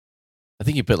I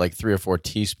think you put like 3 or 4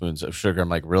 teaspoons of sugar. I'm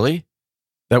like, really?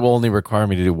 That will only require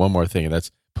me to do one more thing, and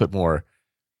that's put more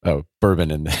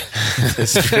bourbon in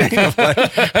this drink. I'm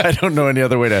like, I don't know any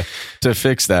other way to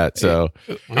fix that. So,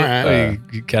 all right,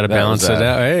 you got to balance it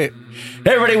out. Hey,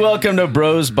 everybody, welcome to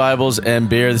Bros, Bibles, and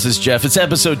Beer. This is Jeff. It's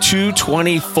episode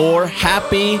 224.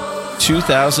 Happy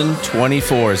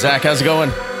 2024. Zach, how's it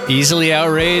going? Easily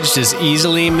outraged is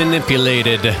easily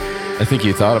manipulated. I think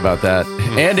you thought about that.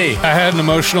 Andy. I had an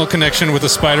emotional connection with a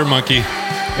spider monkey.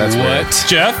 That's what? weird.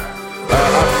 Jeff?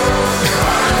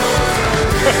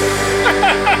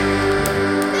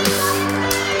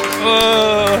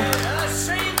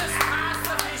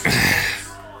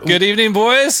 Good evening,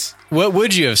 boys. What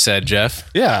would you have said, Jeff?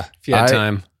 Yeah. If you had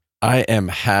time. I am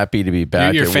happy to be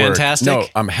back You're at fantastic? work. No,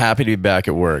 I'm happy to be back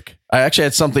at work. I actually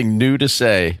had something new to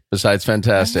say besides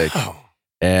fantastic.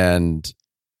 And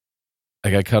I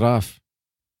got cut off.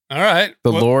 All right.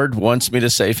 The Lord wants me to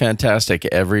say fantastic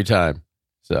every time.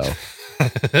 So.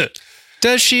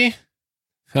 Does she?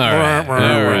 All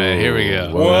right. Here we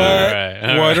go.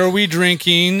 What are we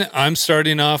drinking? I'm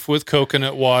starting off with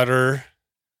coconut water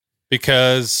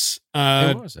because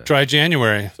dry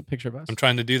January. It's a picture of us. I'm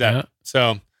trying to do that. Yeah.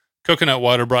 So coconut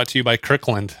water brought to you by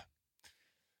Kirkland.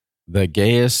 The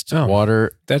gayest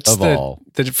water That's of all.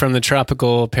 from the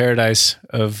tropical paradise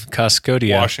of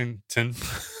Cascodia. Washington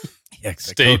Yeah,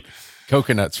 State.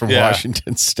 Coconuts from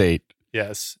Washington State.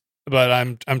 Yes. But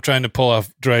I'm trying to pull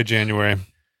off dry January.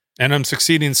 And I'm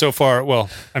succeeding so far. Well,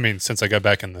 I mean, since I got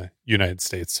back in the United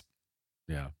States.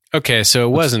 Yeah. Okay, so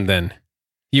it wasn't then.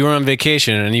 You were on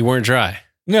vacation and you weren't dry.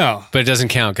 No. But it doesn't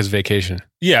count because vacation.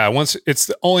 Yeah, once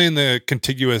it's only in the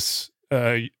contiguous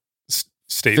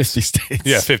states. 50 states.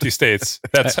 Yeah, 50 states.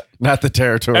 That's not the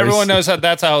territories. everyone knows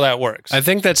that's how that works. I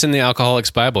think that's in the Alcoholics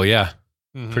Bible. Yeah,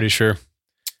 pretty sure.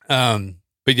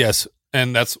 But yes,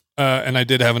 and that's and I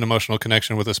did have an emotional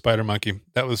connection with a spider monkey.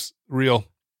 That was real.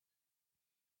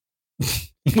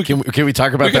 Can we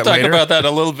talk about we can that later? talk about that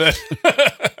a little bit.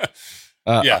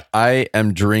 Yeah. I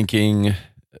am drinking,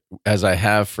 as I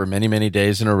have for many, many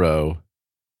days in a row,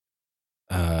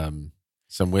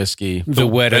 some whiskey. The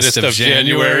wettest of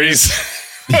Januaries.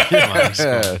 All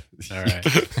right.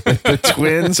 The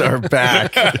twins are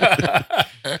back.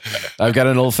 I've got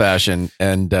an old fashioned,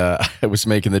 and I was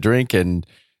making the drink, and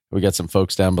we got some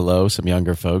folks down below, some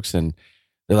younger folks, and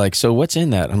they're like, "So what's in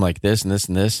that?" I'm like, "This and this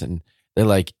and this," and they're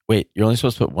like, "Wait, you're only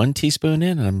supposed to put 1 teaspoon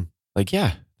in?" And I'm like,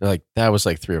 "Yeah." They're like, "That was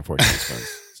like 3 or 4 teaspoons."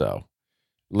 So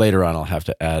later on, I'll have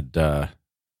to add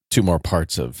 2 more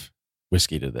parts of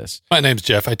whiskey to this. My name's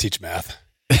Jeff. I teach math.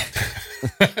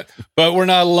 But we're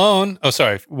not alone. Oh,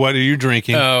 sorry. What are you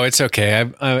drinking? Oh, it's okay.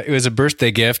 It was a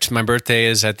birthday gift. My birthday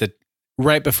is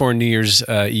right before New Year's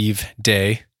Eve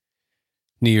day,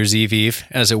 New Year's Eve,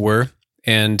 as it were.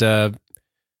 And a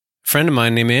friend of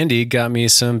mine named Andy got me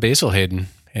some Basil Hayden.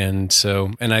 And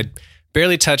I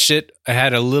barely touched it. I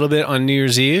had a little bit on New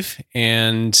Year's Eve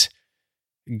and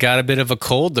got a bit of a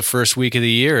cold the first week of the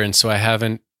year. And so I've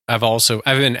been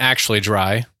actually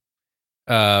dry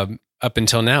up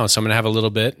until now. So I'm going to have a little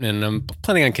bit, and I'm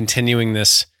planning on continuing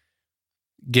this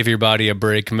give your body a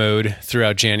break mode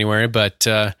throughout January. But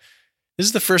this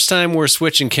is the first time we're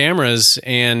switching cameras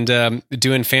and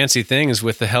doing fancy things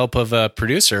with the help of a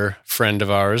producer friend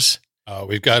of ours. Oh,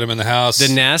 we've got him in the house.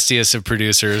 The nastiest of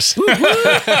producers.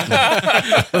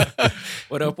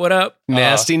 What up? What up?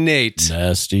 Nasty Nate.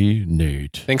 Nasty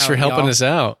Nate. Thanks for Howdy, helping y'all. us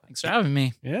out. Thanks for having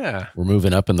me. Yeah. We're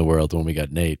moving up in the world when we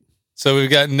got Nate. So we've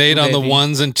got Nate on the Baby.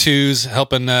 1s and 2s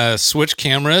helping switch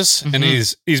cameras, and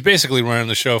he's basically running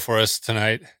the show for us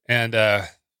tonight. And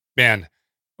man,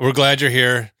 we're glad you're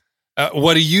here.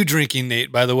 What are you drinking,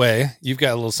 Nate? By the way, you've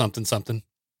got a little something.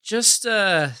 Just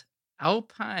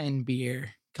Alpine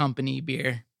Beer Company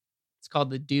beer. It's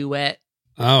called the Duet.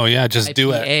 Oh yeah, just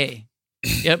do it. IPA.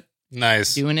 Yep,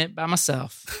 Nice. doing it by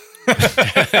myself.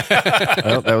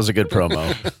 Well, that was a good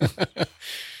promo.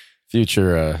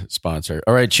 Future sponsor.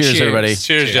 All right, cheers. Everybody.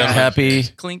 Cheers, gentlemen. Happy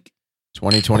Clink.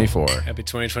 2024. Happy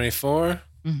 2024.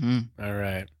 Mm-hmm. All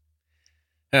right.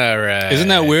 Isn't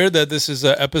that weird that this is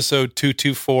episode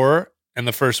 224 and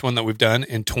the first one that we've done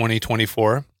in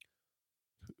 2024?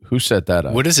 Who set that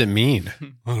up? What does it mean?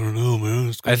 I don't know,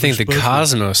 man. I think the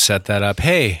Cosmos set that up.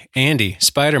 Hey, Andy,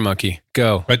 Spider Monkey,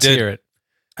 go. Let's did. hear it.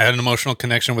 I had an emotional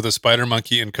connection with a spider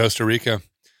monkey in Costa Rica.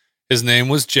 His name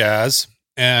was Jazz,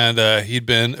 and he'd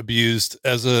been abused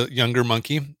as a younger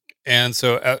monkey. And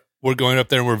so we're going up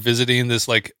there and we're visiting this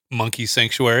like monkey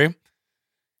sanctuary.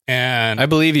 And I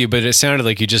believe you, but it sounded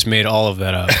like you just made all of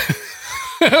that up.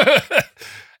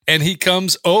 and he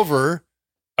comes over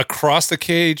across the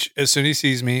cage as soon as he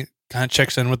sees me, kind of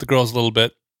checks in with the girls a little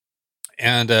bit.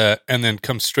 and then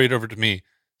comes straight over to me,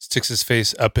 sticks his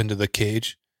face up into the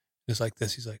cage, just like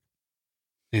this.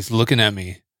 He's looking at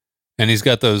me, and he's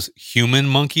got those human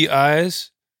monkey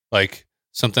eyes, like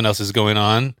something else is going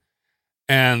on.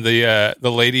 And the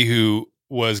lady who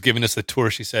was giving us the tour,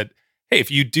 she said, "Hey,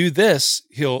 if you do this,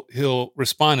 he'll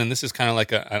respond, and this is kind of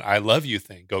like an I love you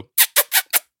thing. Go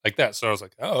like that." So I was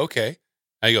like, "Oh, okay."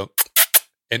 I go,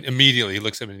 and immediately he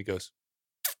looks at me and he goes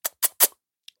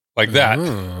like that.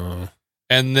 Oh.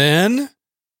 And then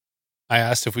I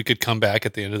asked if we could come back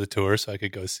at the end of the tour so I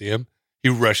could go see him. He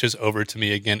rushes over to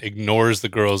me again, ignores the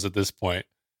girls at this point,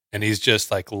 and he's just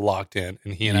like locked in.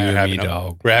 And he and I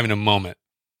are we're having a moment.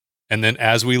 And then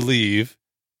as we leave,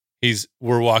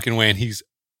 we're walking away, and he's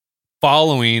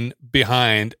following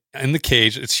behind in the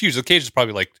cage. It's huge. The cage is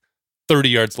probably like 30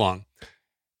 yards long,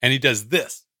 and he does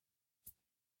this,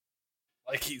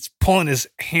 like he's pulling his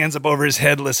hands up over his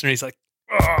head, listening. He's like,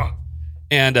 "Ugh."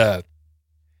 And I'm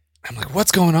like,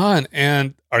 "What's going on?"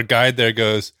 And our guide there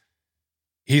goes,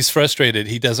 "He's frustrated.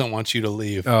 He doesn't want you to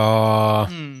leave." Oh,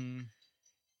 Hmm.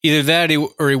 either that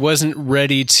or he wasn't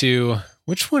ready to.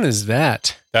 Which one is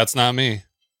that? That's not me.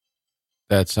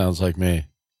 That sounds like me.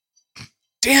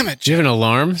 Damn it. Do you have an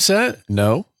alarm set?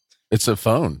 No, it's a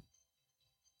phone.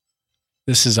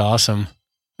 This is awesome.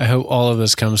 I hope all of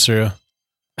this comes through.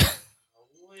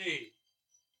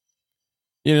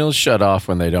 You know, it'll shut off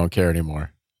when they don't care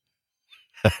anymore.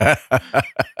 How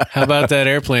about that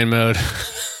airplane mode?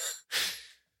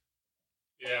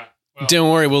 Yeah.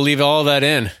 Don't worry, we'll leave all that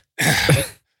in.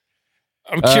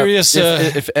 I'm curious.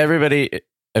 If everybody,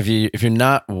 if you're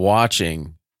not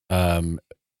watching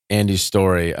Andy's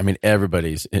story, I mean,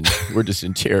 everybody's in. We're just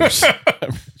in tears.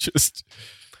 Just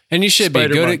And you should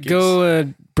Spider be. monkeys.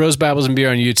 Go Bros, Bibles, and Beer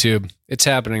on YouTube. It's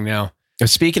happening now.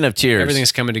 speaking of tears,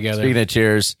 Everything's coming together. Speaking of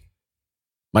tears,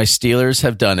 my Steelers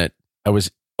have done it. I was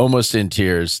almost in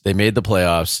tears. They made the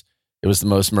playoffs. It was the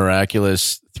most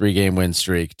miraculous 3-game win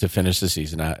streak to finish the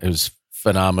season out. It was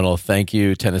phenomenal. Thank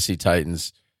you, Tennessee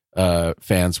Titans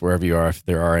fans, wherever you are, if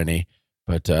there are any.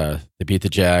 But they beat the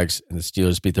Jags, and the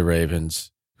Steelers beat the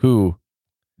Ravens, who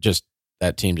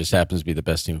that team just happens to be the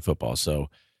best team in football. So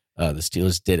the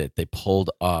Steelers did it. They pulled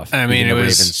off. I mean, beating it the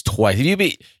was- Ravens twice.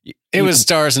 It was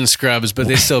stars and scrubs, but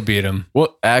they still beat them.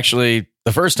 Well, actually,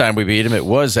 the first time we beat him, it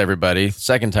was everybody. The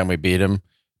second time we beat him, it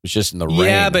was just in the rain.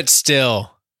 Yeah, but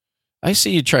still. I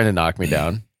see you trying to knock me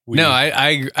down. No,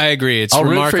 I agree. It's I'll root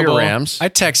for remarkable. your Rams. I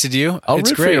texted you. I'll it's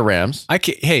root great. for your Rams.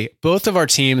 Hey, both of our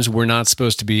teams were not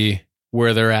supposed to be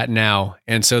where they're at now,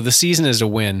 and so the season is a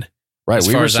win. Right, as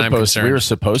we far were as I'm supposed concerned. we were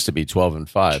supposed to be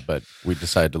 12-5, but we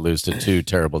decided to lose to two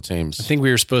terrible teams. I think we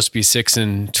were supposed to be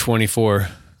 6-24.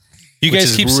 you which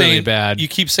guys is keep really saying bad. You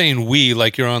keep saying we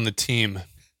like you're on the team.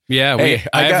 Yeah, Hey,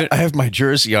 I I have my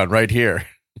jersey on right here.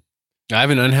 have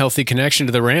an unhealthy connection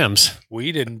to the Rams.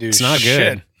 We didn't do It's not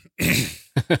shit.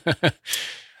 good.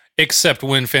 Except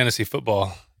win fantasy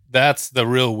football. That's the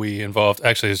real we involved.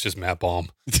 Actually, it's just Matt Baum.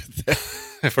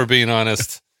 If we're being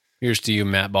honest. Here's to you,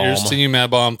 Matt Baum. Here's to you, Matt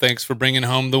Baum. Thanks for bringing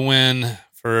home the win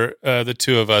for the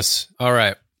two of us. All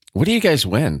right. What do you guys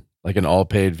win? Like an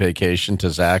all-paid vacation to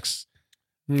Zach's?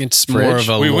 It's Fridge.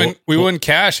 more of a, We win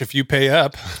cash if you pay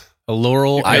up. a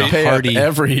Laurel I and pay Hardy. up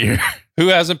every year. Who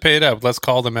hasn't paid up? Let's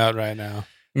call them out right now.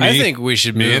 I Me? think we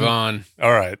should Me move and- on.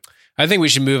 All right. I think we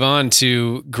should move on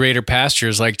to greater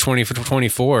pastures like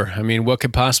 2024. I mean, what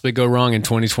could possibly go wrong in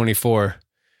 2024?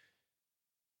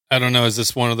 I don't know. Is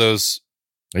this one of those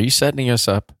Are you setting us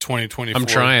up? 2024? I'm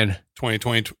trying.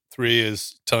 2023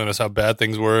 is telling us how bad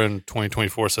things were, and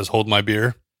 2024 says, hold my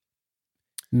beer.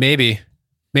 Maybe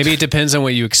it depends on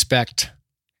what you expect.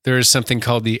 There is something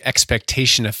called the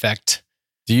expectation effect.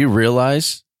 Do you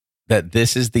realize that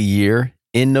this is the year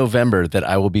in November that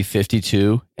I will be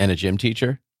 52 and a gym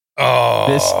teacher? Oh,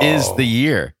 This is the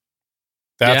year.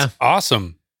 That's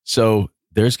awesome. So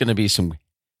there's going to be some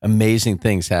amazing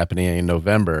things happening in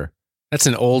November. That's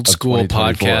an old Of school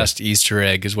 2024. podcast Easter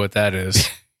egg is what that is.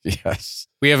 Yes.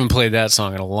 We haven't played that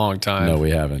song in a long time. No,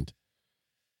 we haven't.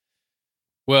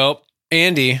 Well,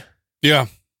 Andy, Yeah.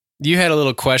 you had a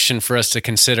little question for us to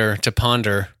consider, to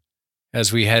ponder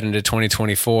as we head into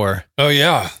 2024. Oh,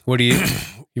 yeah. What do you want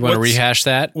to What's- rehash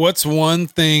that? What's one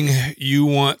thing you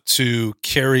want to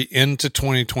carry into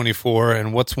 2024,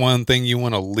 and what's one thing you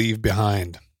want to leave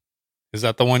behind? Is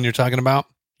that the one you're talking about?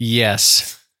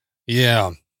 Yes.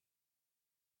 Yeah.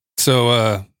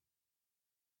 So,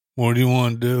 what do you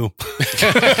want to do?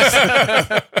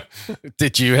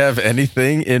 Did you have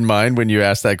anything in mind when you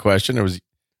asked that question, or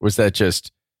was that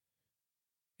just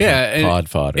Yeah. and pod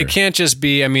fodder? It can't just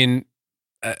be, I mean,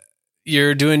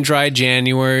 you're doing dry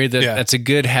January. Yeah. That's a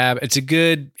good habit. It's a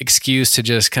good excuse to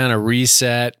just kind of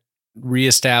reestablish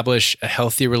a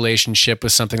healthy relationship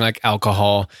with something like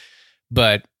alcohol.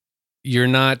 But you're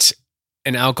not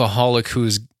an alcoholic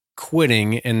who's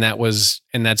quitting, and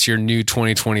that's your new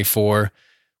 2024.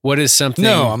 What is something?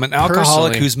 No, I'm an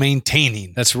alcoholic personally- who's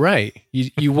maintaining. That's right.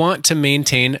 You want to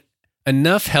maintain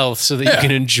enough health so that you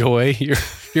can enjoy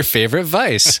your favorite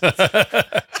vice.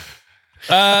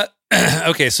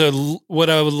 Okay, so what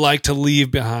I would like to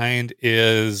leave behind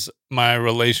is my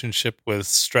relationship with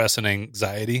stress and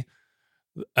anxiety.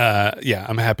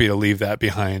 I'm happy to leave that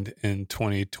behind in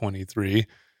 2023.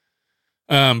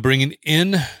 Bringing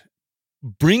into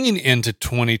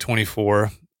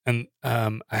 2024, and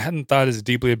I hadn't thought as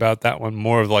deeply about that one.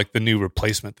 More of like the new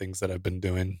replacement things that I've been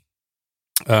doing.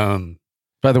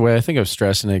 By the way, I think of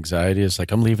stress and anxiety as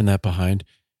like I'm leaving that behind,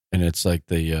 and it's like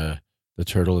the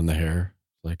turtle in the hare.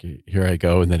 Like here I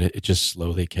go, and then it just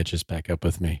slowly catches back up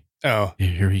with me. Oh,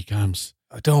 Here he comes.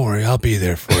 don't worry, I'll be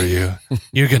there for you.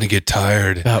 You're gonna get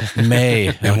tired, About May,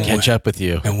 I'll catch up with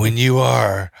you. and when you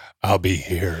are, I'll be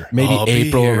here. Maybe I'll be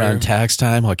April here. around tax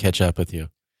time, I'll catch up with you.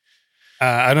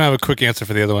 I don't have a quick answer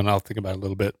for the other one. I'll think about it a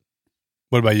little bit.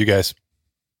 What about you guys?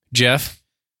 Jeff?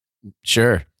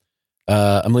 Sure.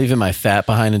 I'm leaving my fat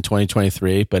behind in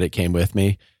 2023, but it came with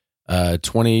me.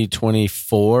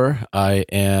 2024, I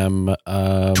am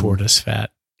Tortoise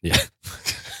fat. Yeah.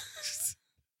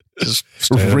 Just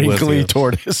wrinkly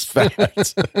tortoise fat.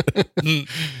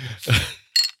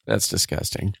 That's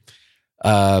disgusting.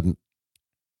 So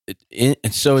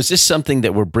is this something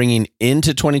that we're bringing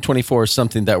into 2024 or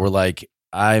something that we're like,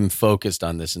 I'm focused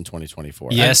on this in 2024?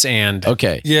 Yes, and.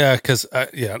 Okay. Yeah, because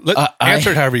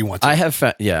answer it however you want to. I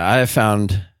have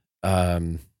found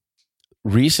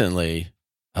recently,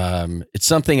 it's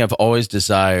something I've always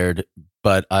desired,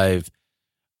 but I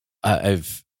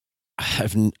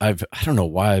don't know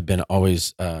why I've been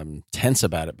always tense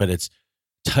about it, but it's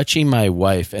touching my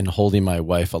wife and holding my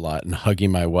wife a lot and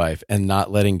hugging my wife and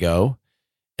not letting go.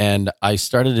 And I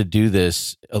started to do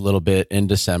this a little bit in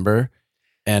December,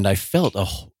 and I felt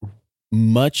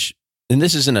much, and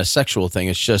this isn't a sexual thing,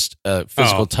 it's just a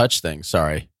physical touch thing.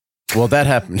 Sorry. Well, that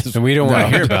happened. And we don't want to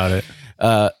hear about it.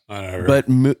 But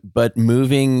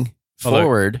moving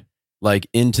forward, like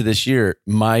into this year,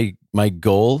 my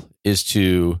goal is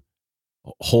to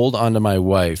hold on to my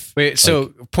wife. Wait,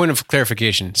 so point of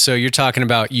clarification. So you're talking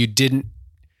about you didn't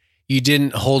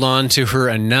hold on to her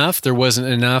enough? There wasn't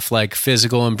enough like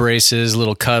physical embraces,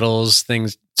 little cuddles,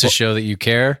 things to show that you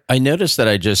care? I noticed that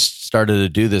I just started to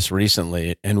do this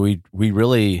recently, and we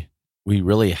really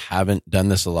haven't done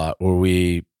this a lot, where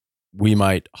we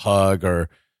might hug or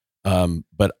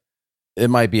but it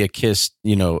might be a kiss,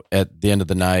 at the end of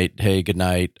the night. Hey, good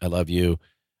night. I love you.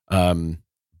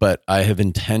 But I have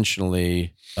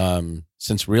intentionally,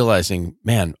 since realizing,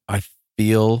 man, I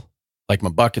feel like my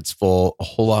bucket's full a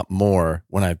whole lot more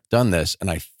when I've done this, and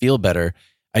I feel better.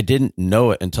 I didn't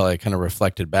know it until I kind of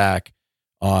reflected back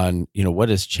on, what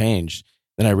has changed.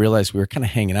 Then I realized we were kind of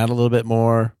hanging out a little bit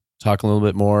more, talking a little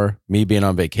bit more, me being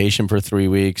on vacation for 3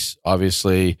 weeks.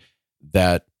 Obviously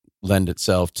that lend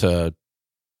itself to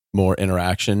more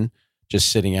interaction,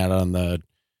 just sitting out on the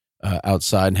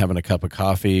outside and having a cup of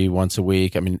coffee once a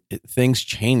week. I mean, things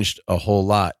changed a whole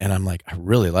lot, and I'm like, I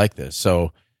really like this.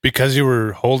 So because you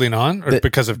were holding on, or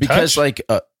because of because touch?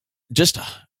 Just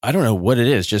I don't know what it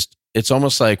is. Just it's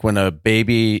almost like when a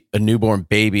newborn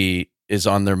baby is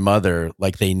on their mother,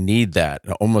 like they need that.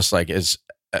 Almost like as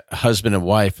a husband and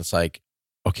wife, it's like,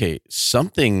 okay,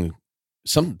 some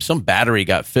battery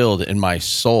got filled in my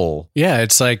soul. Yeah,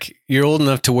 it's like you're old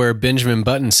enough to where Benjamin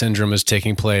Button syndrome is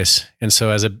taking place, and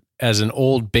so as an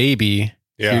old baby,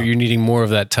 you're needing more of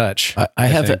that touch. I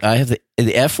have the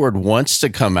F word wants to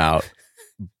come out,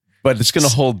 but it's going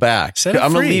to hold back. Set it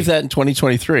I'm going to free. leave that in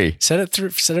 2023. Set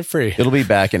it free. It'll be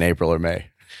back in April or May.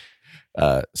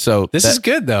 So This is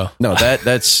good though. No,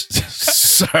 that's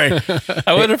sorry.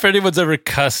 I wonder if anyone's ever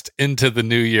cussed into the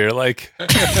new year, like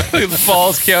the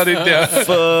fall's counting down. 3,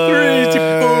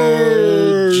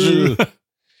 2, 4.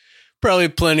 Probably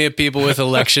plenty of people with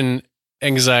election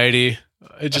anxiety.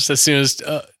 It just as soon as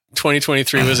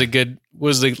 2023 was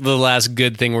the last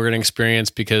good thing we're going to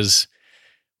experience, because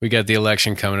we got the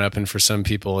election coming up, and for some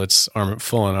people it's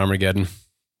full on Armageddon.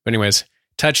 But anyways,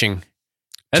 touching.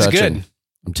 That's good.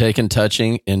 I'm taking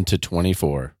touching into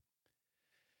 24.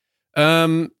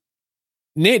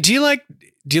 Nate, do you like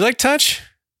touch?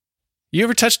 You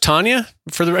ever touch Tanya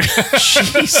for the record?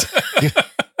 Jeez.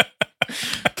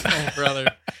 Oh, brother.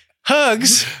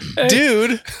 Hugs,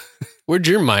 dude. Where'd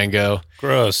your mind go?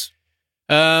 Gross.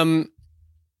 No,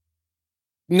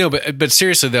 but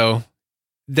seriously though,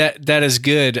 That is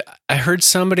good. I heard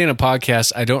somebody in a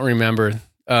podcast, I don't remember.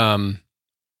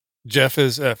 Jeff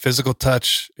is physical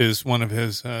touch is one of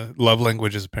his love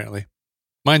languages, apparently.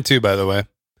 Mine too, by the way.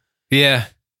 Yeah.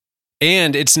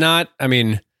 And it's not, I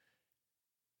mean,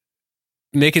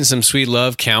 making some sweet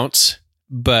love counts,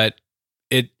 but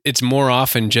it's more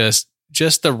often just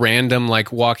the random,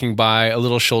 like walking by, a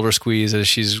little shoulder squeeze as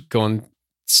she's going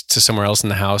to somewhere else in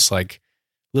the house. Like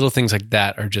little things like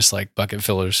that are just like bucket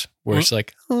fillers where it's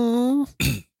like, oh.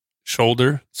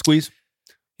 Shoulder squeeze.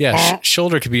 Yeah.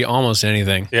 Shoulder could be almost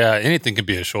anything. Yeah. Anything could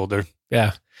be a shoulder.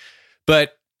 Yeah.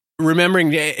 But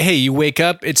remembering, hey, you wake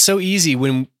up, it's so easy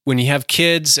when you have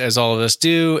kids, as all of us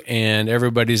do, and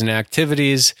everybody's in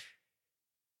activities,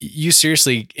 you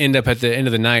seriously end up at the end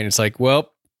of the night and it's like,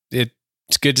 well,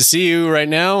 it's good to see you right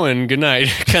now and good night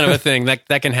kind of a thing.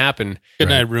 That can happen. Good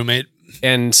night, roommate.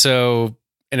 And so,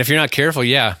 and if you're not careful,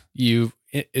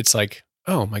 it's like,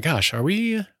 oh my gosh, are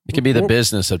we? It can be the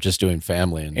business of just doing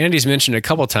family. And Andy's mentioned it a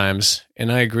couple times,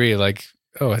 and I agree. Like,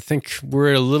 oh, I think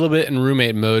we're a little bit in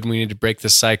roommate mode. And we need to break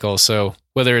this cycle. So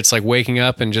whether it's like waking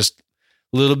up and just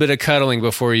a little bit of cuddling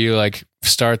before you like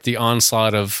start the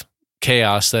onslaught of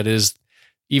chaos that is,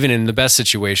 even in the best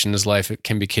situations, life, it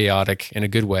can be chaotic in a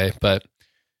good way. But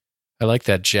I like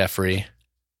that, Jeffrey.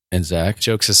 And Zach.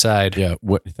 Jokes aside. Yeah.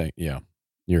 What do you think? Yeah.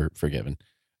 You're forgiven.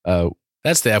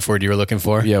 That's the F word you were looking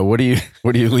for. Yeah. What are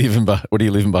you leaving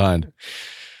behind?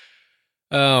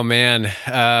 Oh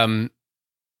man.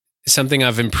 Something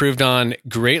I've improved on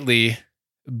greatly,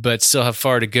 but still have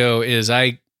far to go is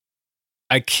I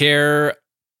care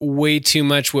way too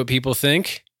much what people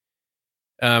think.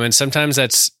 And sometimes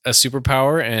that's a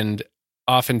superpower, and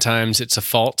oftentimes it's a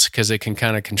fault because it can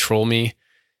kind of control me.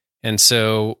 And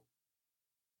so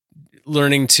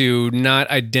learning to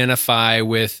not identify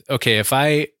with, okay, if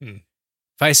I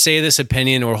say this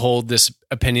opinion or hold this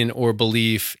opinion or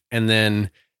belief, and then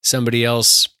somebody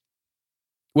else,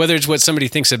 whether it's what somebody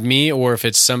thinks of me or if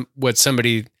it's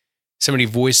somebody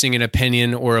voicing an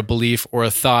opinion or a belief or a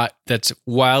thought that's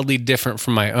wildly different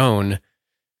from my own,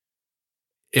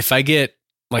 if I get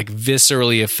like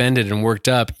viscerally offended and worked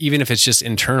up, even if it's just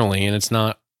internally and it's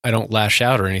not, I don't lash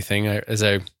out or anything, as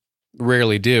I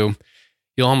rarely do,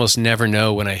 you'll almost never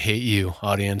know when I hate you,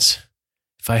 audience.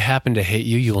 If I happen to hate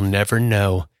you, you'll never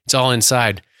know. It's all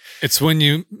inside. It's when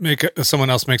you someone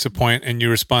else makes a point and you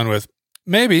respond with,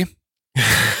 maybe.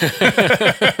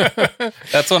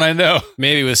 That's when I know.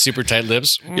 Maybe with super tight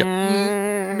lips.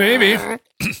 Yep. Maybe.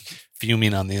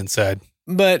 Fuming on the inside.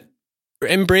 But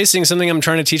embracing something I'm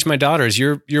trying to teach my daughters.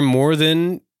 You're more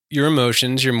than your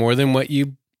emotions. You're more than what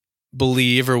you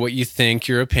believe or what you think,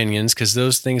 your opinions, because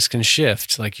those things can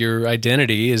shift. Like your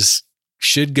identity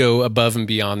should go above and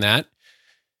beyond that.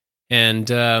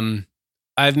 And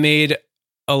I've made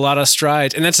a lot of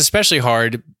strides, and that's especially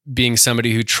hard being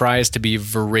somebody who tries to be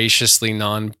voraciously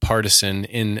nonpartisan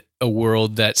in a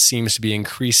world that seems to be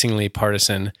increasingly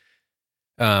partisan.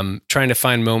 Trying to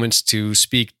find moments to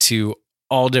speak to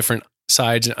all different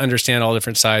sides and understand all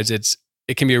different sides. It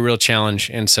can be a real challenge.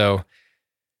 And so,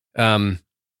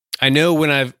 I know when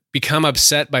I've become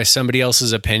upset by somebody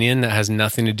else's opinion that has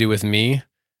nothing to do with me,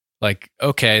 like,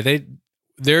 okay,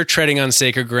 they're treading on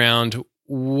sacred ground.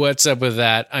 What's up with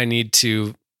that? I need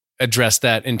to address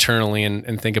that internally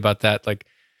and think about that. Like,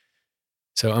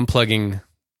 so unplugging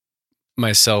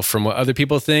myself from what other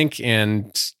people think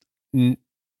and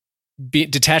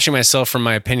detaching myself from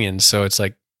my opinions. So it's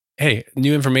like, hey,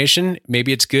 new information,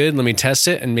 maybe it's good. Let me test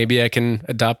it. And maybe I can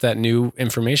adopt that new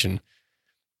information.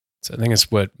 So I think it's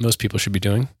what most people should be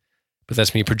doing, but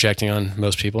that's me projecting on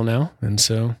most people now. And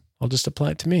so I'll just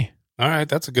apply it to me. All right.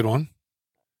 That's a good one.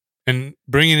 And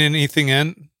bringing anything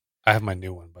in, I have my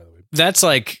new one, by the way. That's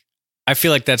like, I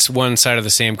feel like that's one side of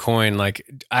the same coin. Like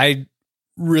I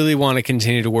really want to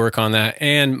continue to work on that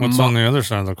and what's on the other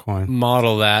side of the coin?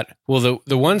 Model that. Well,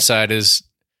 the one side is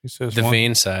the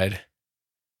vain side.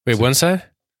 Wait, one side?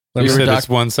 You said it's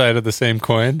one side of the same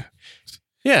coin?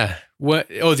 Yeah. What?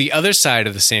 Oh, the other side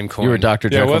of the same coin. You were Dr.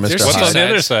 Jekyll, Mr. Hyde. What's on the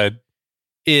other side?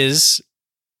 Is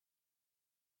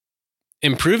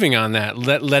improving on that,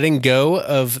 letting go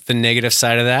of the negative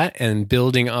side of that and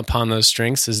building upon those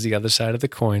strengths is the other side of the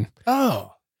coin.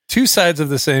 Oh, two sides of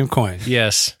the same coin.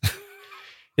 Yes.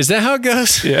 Is that how it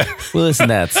goes? Yeah. Well, isn't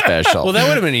that special? Well, that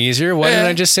would have been easier. Why didn't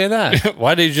I just say that?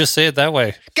 Why did you just say it that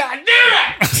way? God damn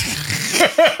it!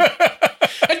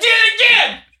 I did it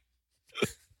again!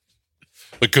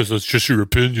 Because that's just your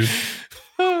opinion.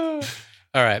 All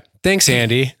right. Thanks,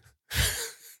 Andy.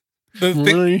 You're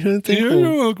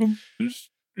welcome.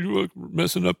 You're welcome for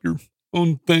messing up your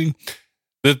own thing.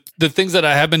 The things that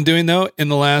I have been doing, though, in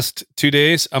the last 2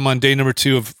 days, I'm on day number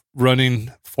 2 of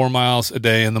running 4 miles a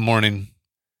day in the morning.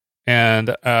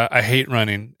 And I hate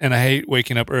running and I hate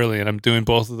waking up early, and I'm doing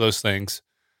both of those things.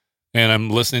 And I'm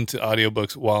listening to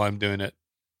audiobooks while I'm doing it.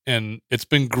 And it's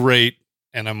been great.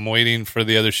 And I'm waiting for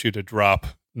the other shoe to drop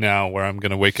now, where I'm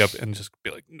going to wake up and just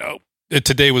be like, no.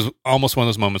 Today was almost one of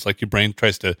those moments like your brain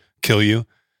tries to kill you.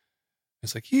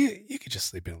 It's like, you could just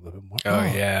sleep in a little bit more. Oh,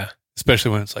 yeah.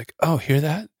 Especially when it's like, oh, hear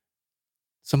that?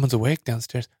 Someone's awake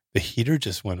downstairs. The heater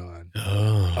just went on.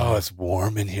 Oh, it's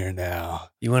warm in here now.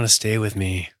 You want to stay with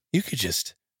me? You could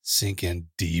just sink in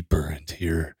deeper into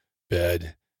your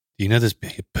bed. Do you know this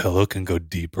big pillow can go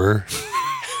deeper?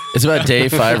 It's about day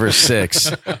 5 or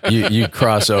 6. You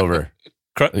cross over.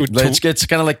 It's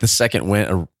kind of like the second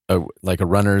win, like a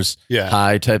runner's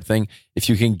high type thing. If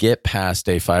you can get past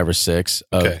day 5 or 6,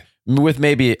 with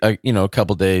maybe a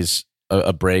couple days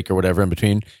a break or whatever in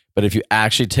between. But if you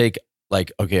actually take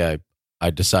like, okay, I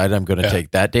decided I'm going to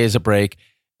take that day as a break,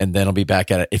 and then I'll be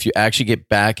back at it. If you actually get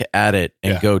back at it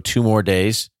and go 2 more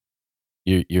days,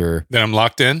 you're then I'm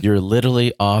locked in. You're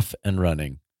literally off and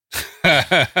running.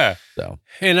 So,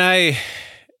 and I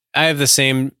have the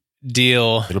same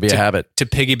deal. It'll be a habit to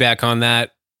piggyback on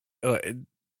that.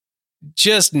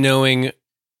 Just knowing,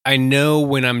 I know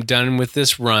when I'm done with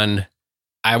this run,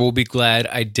 I will be glad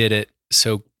I did it.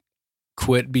 So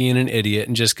quit being an idiot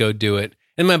and just go do it.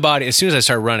 And my body, as soon as I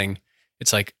start running,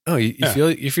 it's like, oh, you feel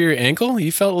if your ankle,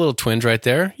 you felt a little twinge right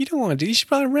there. You don't want to do. You should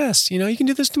probably rest. You can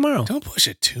do this tomorrow. Don't push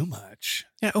it too much.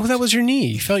 Yeah. Oh, that was your knee.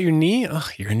 You felt your knee. Oh,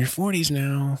 you're in your 40s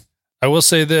now. I will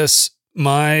say this: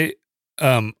 my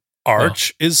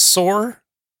arch is sore.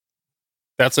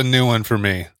 That's a new one for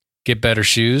me. Get better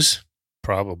shoes.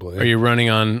 Probably. Are you running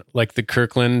on like the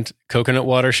Kirkland coconut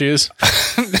water shoes?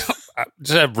 No, I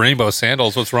just have rainbow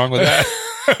sandals. What's wrong with that?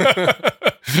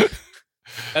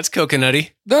 That's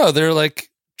coconutty. No, they're like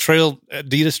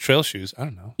Adidas trail shoes. I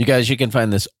don't know. You guys, you can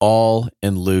find this all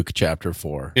in Luke chapter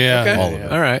 4. Yeah. Okay. All of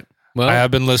it. All right. Well, I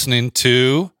have been listening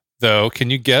to, though, can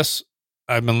you guess?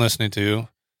 I've been listening to,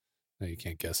 no, you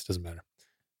can't guess. It doesn't matter.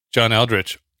 John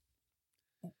Eldridge.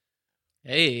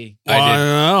 Hey,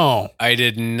 I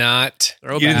did not.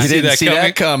 You didn't see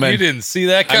that coming. You didn't see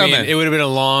that coming. I mean, it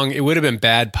would have been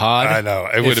bad pod. I know.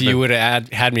 If you would have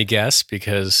had me guess,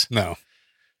 because no.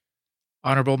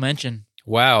 Honorable mention.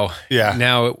 Wow. Yeah.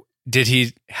 Now,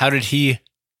 how did he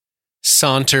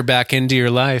saunter back into your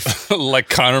life? Like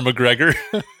Conor McGregor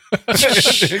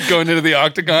going into the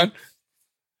octagon.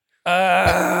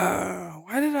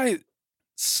 Why did I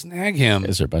snag him?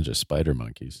 Is there a bunch of spider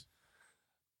monkeys?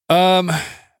 I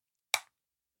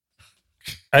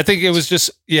think it was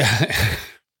just, it's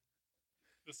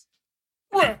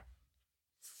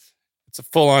a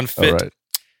full-on fit.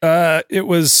 All right. It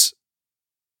was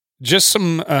just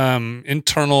some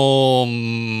internal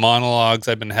monologues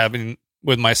I've been having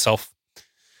with myself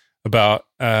about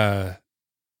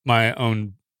my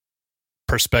own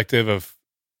perspective of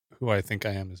who I think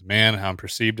I am as a man, how I'm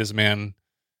perceived as a man.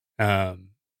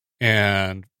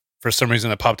 And for some reason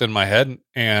that popped in my head,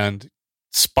 and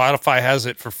Spotify has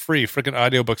it for free, freaking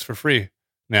audiobooks for free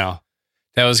now.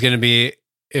 That was going to be,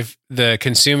 if the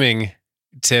consuming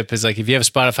tip is like, if you have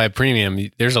Spotify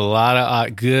Premium, there's a lot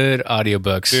of good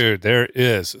audiobooks. Dude, there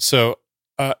is. So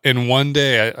in one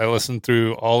day, I listened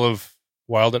through all of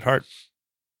Wild at Heart.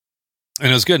 And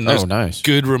it was good. And there's nice.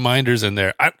 Good reminders in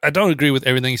there. I don't agree with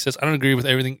everything he says. I don't agree with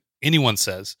everything anyone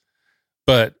says.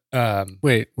 But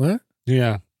wait, what?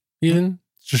 Yeah. Even?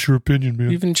 It's just your opinion,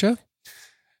 man. Even Chuck?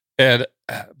 And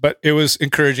but it was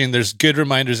encouraging. There's good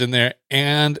reminders in there,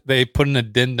 and they put an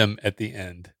addendum at the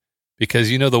end, because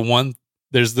he's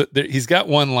got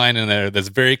one line in there that's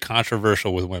very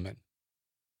controversial with women,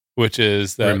 which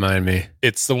is that remind me.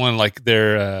 It's the one like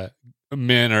their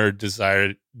men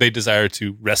they desire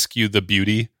to rescue the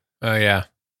beauty. Oh yeah,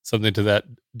 something to that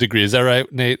degree. Is that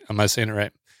right, Nate? Am I saying it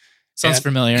right? Sounds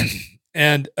familiar.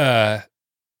 And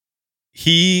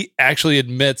he actually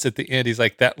admits at the end, he's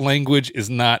like, that language is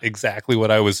not exactly what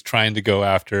I was trying to go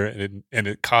after, and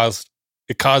it causes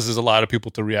a lot of people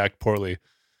to react poorly.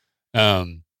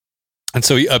 And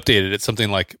so he updated it, something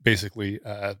like basically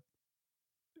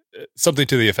something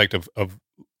to the effect of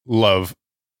love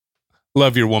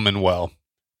your woman well,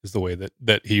 is the way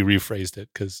that he rephrased it,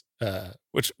 because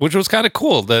which was kind of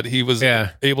cool that he was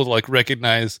able to like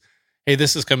recognize, hey,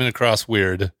 this is coming across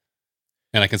weird,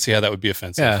 and I can see how that would be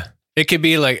offensive. Yeah. It could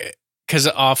be like, because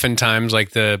oftentimes like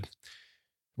the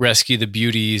rescue the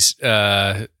beauties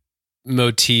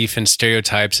motif and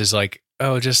stereotypes is like,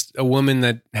 oh, just a woman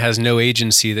that has no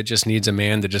agency, that just needs a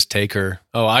man to just take her.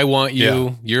 Oh, I want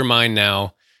you. You're mine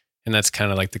now. And that's kind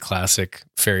of like the classic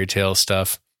fairy tale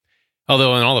stuff.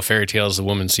 Although in all the fairy tales, the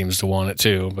woman seems to want it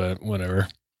too, but whatever.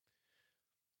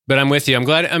 But I'm with you. I'm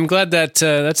glad that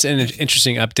that's an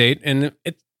interesting update, and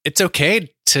it's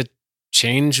okay to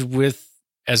change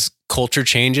as culture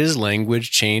changes,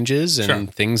 language changes,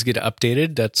 and things get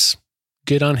updated. That's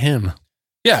good on him.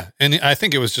 Yeah, and I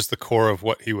think it was just the core of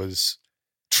what he was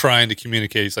trying to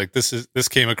communicate. He's like, this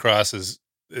came across as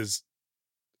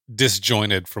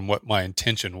disjointed from what my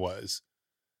intention was,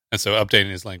 and so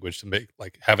updating his language to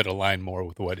have it align more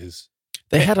with what his.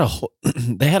 They had a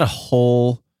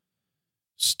whole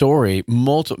story,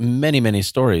 many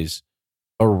stories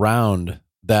around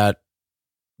that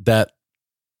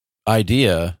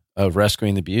idea of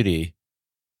rescuing the beauty.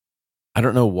 I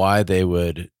don't know why they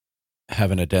would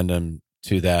have an addendum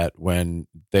to that when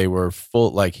they were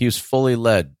he was fully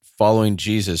led, following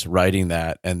Jesus, writing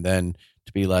that, and then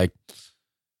to be like,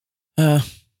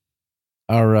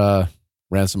 our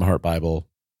Ransom Heart Bible,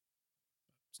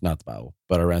 it's not the Bible,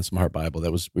 but our Ransom Heart Bible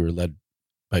we were led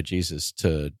by Jesus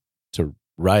to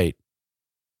write,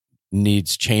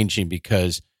 needs changing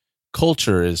because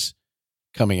culture is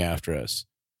coming after us.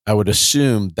 I would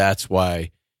assume that's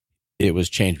why it was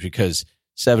changed, because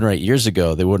 7 or 8 years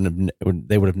ago they would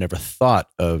have never thought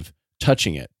of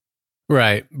touching it.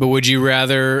 Right. But would you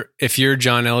rather, if you're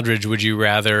John Eldredge, would you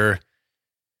rather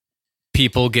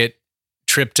people get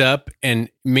tripped up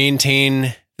and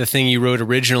maintain the thing you wrote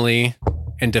originally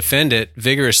and defend it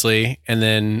vigorously, and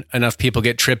then enough people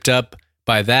get tripped up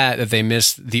by that they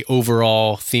miss the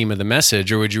overall theme of the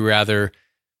message? Or would you rather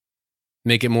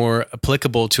make it more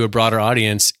applicable to a broader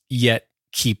audience, yet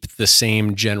keep the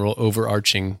same general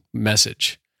overarching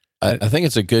message? I think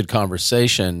it's a good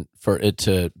conversation for it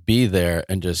to be there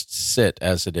and just sit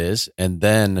as it is, and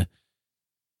then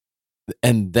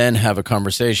have a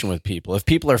conversation with people. If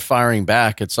people are firing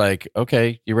back, it's like,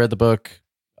 okay, you read the book.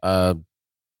 I'm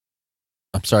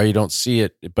sorry you don't see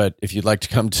it, but if you'd like to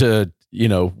come to,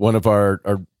 one of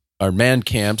our man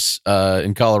camps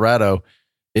in Colorado,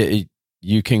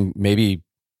 you can maybe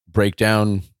break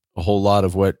down a whole lot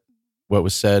of what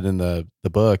was said in the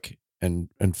book and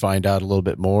find out a little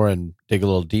bit more and dig a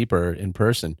little deeper in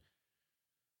person.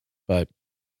 But,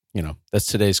 that's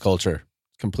today's culture.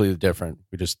 It's completely different.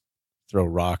 We just throw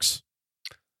rocks.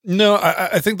 No,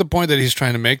 I think the point that he's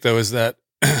trying to make, though, is that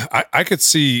I could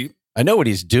see. I know what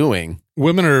he's doing.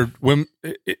 Women.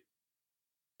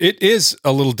 It is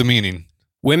a little demeaning.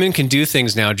 Women can do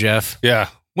things now, Jeff. Yeah.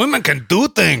 Women can do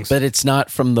things. But it's not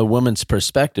from the woman's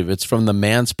perspective. It's from the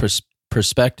man's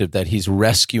perspective that he's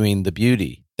rescuing the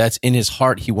beauty. That's in his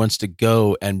heart. He wants to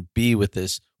go and be with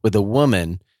a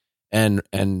woman. And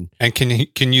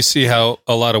can you see how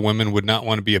a lot of women would not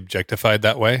want to be objectified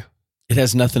that way? It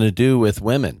has nothing to do with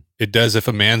women. It does if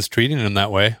a man's treating him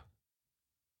that way.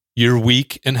 You're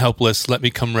weak and helpless. Let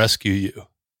me come rescue you.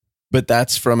 But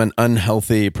that's from an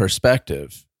unhealthy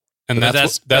perspective. And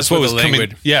that's what was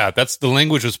coming. Yeah, that's the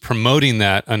language was promoting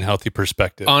that unhealthy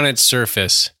perspective. On its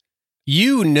surface,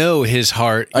 his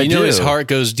heart. His heart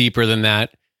goes deeper than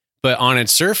that. But on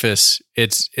its surface,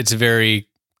 it's very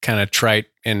kind of trite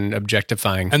and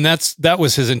objectifying. And that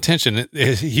was his intention.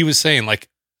 He was saying, like,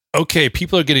 okay,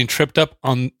 people are getting tripped up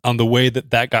on the way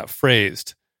that got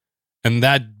phrased. And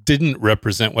that didn't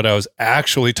represent what I was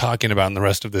actually talking about in the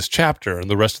rest of this chapter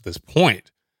and the rest of this point.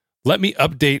 Let me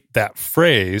update that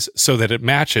phrase so that it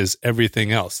matches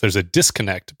everything else. There's a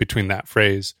disconnect between that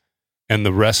phrase and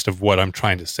the rest of what I'm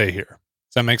trying to say here.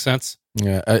 Does that make sense?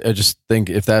 Yeah, I just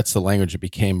think if that's the language, it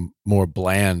became more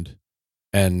bland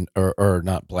or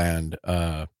not bland.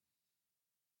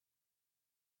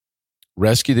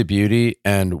 Rescue the beauty,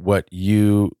 and what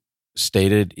you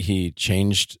stated, he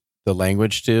changed the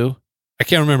language to. I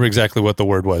can't remember exactly what the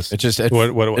word was. It what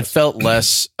it was. It felt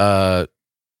less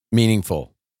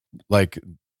meaningful, like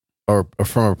or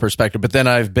from a perspective. But then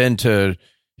I've been to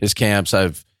his camps.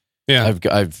 I've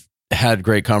had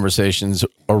great conversations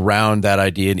around that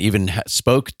idea and even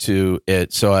spoke to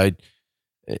it. So I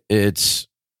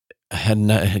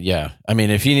mean,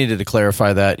 if he needed to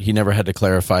clarify that, he never had to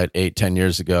clarify it 8-10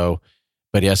 years ago,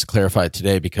 but he has to clarify it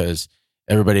today because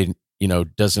everybody,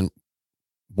 doesn't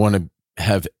want to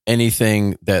have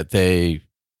anything that they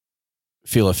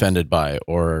feel offended by,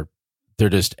 or they're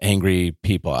just angry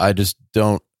people. I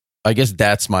guess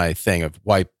that's my thing of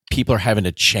why people are having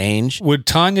to change. Would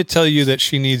Tanya tell you that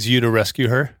she needs you to rescue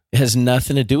her? It has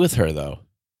nothing to do with her, though.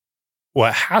 Well,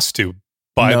 it has to.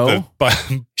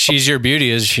 She's your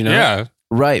beauty, is she not? Yeah,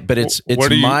 right. But it's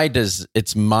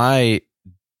my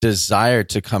desire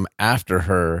to come after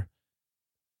her,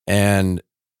 and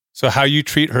so how you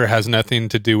treat her has nothing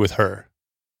to do with her.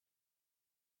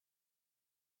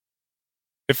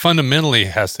 It fundamentally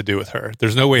has to do with her.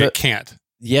 There's no way it can't.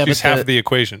 Yeah, She's but half of the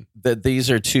equation.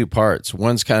 these are two parts.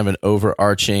 One's kind of an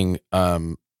overarching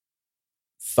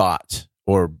thought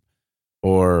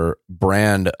or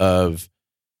brand of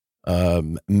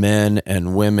men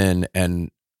and women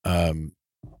and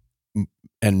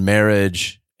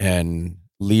marriage and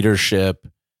leadership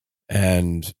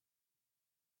and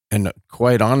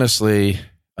quite honestly,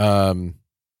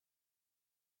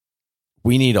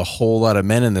 we need a whole lot of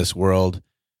men in this world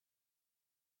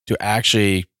to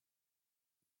actually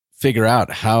figure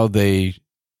out how they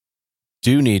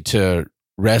do need to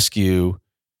rescue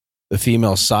the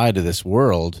female side of this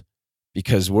world,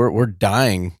 because we're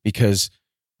dying, because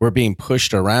we're being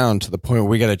pushed around to the point where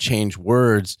we got to change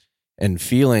words and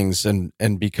feelings, and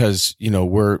because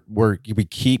we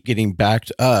keep getting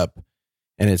backed up,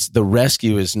 and it's the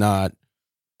rescue is not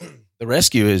the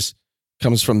rescue is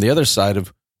comes from the other side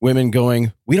of women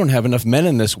going, we don't have enough men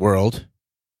in this world,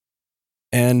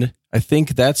 and I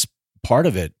think that's part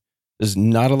of it. There's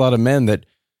not a lot of men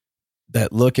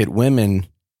that look at women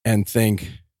and think,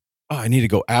 oh, I need to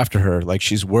go after her, like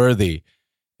she's worthy.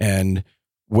 And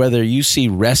whether you see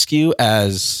rescue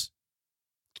as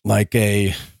like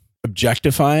a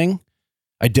objectifying,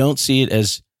 I don't see it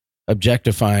as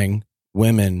objectifying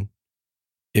women.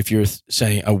 If you're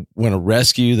saying, I want to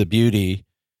rescue the beauty,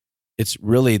 it's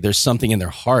really, there's something in their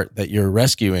heart that you're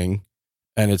rescuing,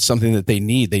 and it's something that they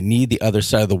need. They need the other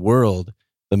side of the world,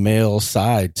 the male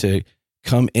side, to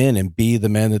come in and be the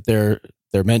man that they're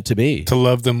meant to be. To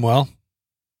love them well.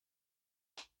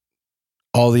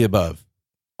 All the above,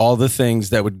 all the things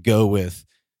that would go with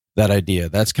that idea.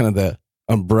 That's kind of the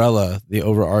umbrella, the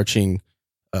overarching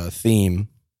theme.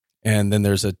 And then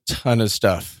there's a ton of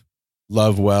stuff.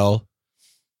 Love well,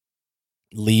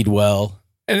 lead well.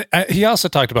 And he also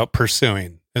talked about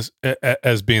pursuing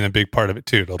as being a big part of it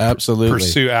too. To Absolutely.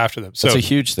 pursue after them. So That's a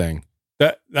huge thing.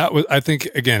 that was, I think,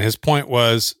 again, his point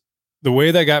was the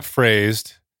way that got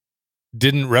phrased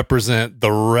didn't represent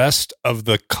the rest of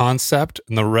the concept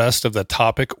and the rest of the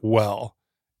topic well.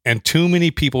 And too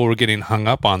many people were getting hung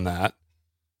up on that.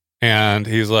 And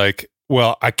he's like,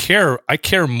 well, I care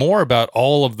more about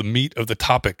all of the meat of the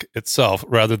topic itself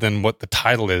rather than what the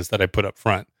title is that I put up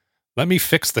front. Let me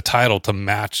fix the title to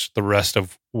match the rest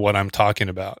of what I'm talking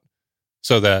about,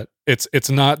 so that it's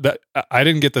not that I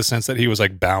didn't get the sense that he was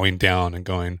like bowing down and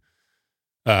going,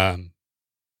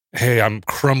 hey, I'm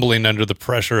crumbling under the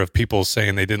pressure of people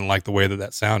saying they didn't like the way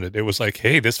that sounded. It was like,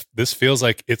 hey, this feels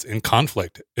like it's in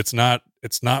conflict. It's not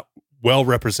well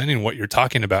representing what you're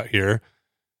talking about here.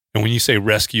 And when you say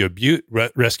rescue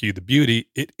the beauty,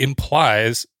 it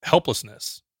implies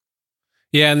helplessness.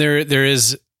 Yeah, and there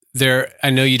is I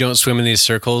know you don't swim in these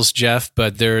circles, Jeff,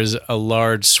 but there is a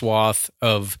large swath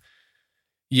of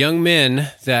young men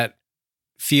that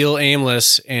feel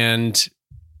aimless and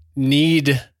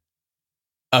need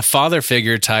a father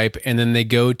figure type, and then they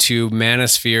go to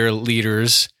manosphere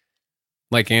leaders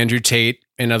like Andrew Tate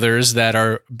and others that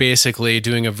are basically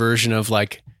doing a version of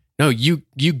like, no, you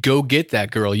go get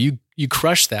that girl, you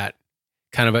crush that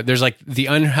kind of. There's like the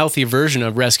unhealthy version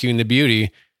of rescuing the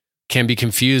beauty can be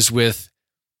confused with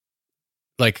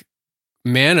like,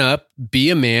 man up,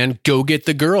 be a man, go get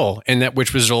the girl, and that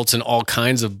which results in all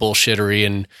kinds of bullshittery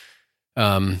and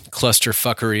cluster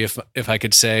fuckery, if I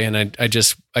could say. And I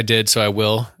did, so I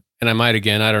will, and I might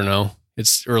again. I don't know.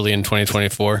 It's early in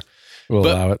 2024. We'll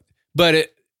allow it.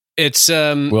 But it's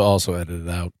we'll also edit it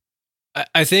out.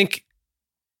 I think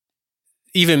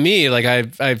even me, like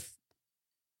I've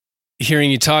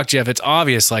hearing you talk, Jeff, it's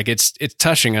obvious, like it's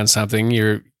touching on something.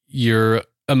 You're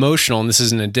emotional, and this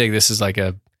isn't a dig. This is like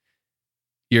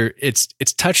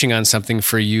it's touching on something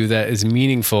for you that is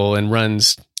meaningful and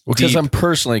runs because deep. I'm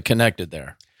personally connected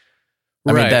there.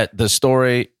 I Right. mean, that the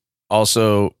story,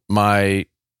 also my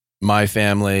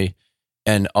family,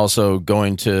 and also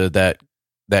going to that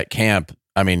camp.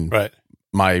 I mean, Right.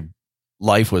 my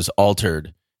life was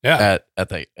altered Yeah.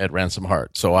 at Ransom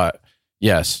Heart. So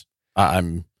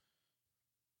I'm.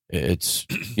 It's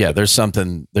yeah. There's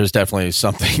definitely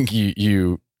something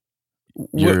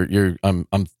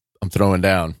I'm throwing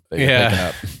down. That you're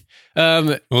Yeah.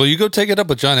 picking up. Well, you go take it up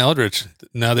with John Eldridge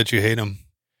now that you hate him.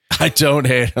 I don't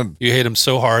hate him. You hate him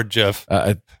so hard, Jeff.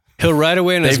 He'll ride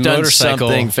away in his They've done motorcycle.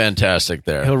 something fantastic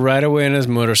there. He'll ride away in his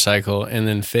motorcycle and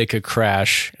then fake a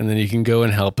crash, and then you can go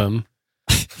and help him.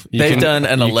 They've done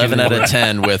an 11 out of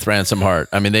 10 with Ransom Heart.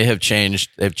 I mean, they've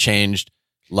changed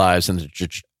lives and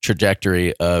the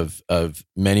trajectory of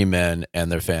many men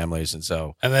and their families, and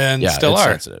so And then yeah, still it's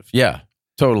are. sensitive. Yeah,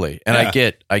 totally. And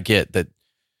Yeah. I get that.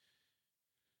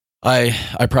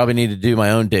 I probably need to do my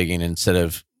own digging instead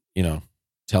of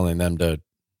telling them to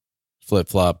flip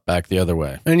flop back the other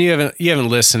way. And you haven't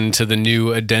listened to the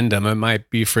new addendum. It might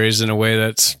be phrased in a way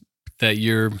that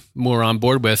you're more on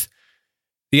board with.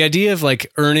 The idea of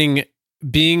like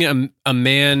being a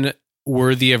man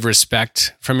worthy of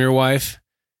respect from your wife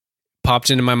popped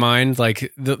into my mind.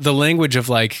 Like the language of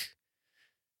like,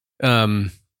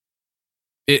 for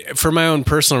my own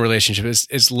personal relationship,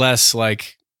 it's less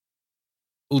like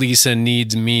Lisa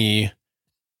needs me,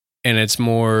 and it's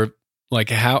more like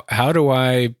how do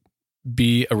I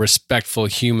be a respectful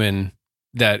human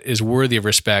that is worthy of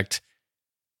respect?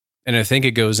 And I think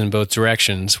it goes in both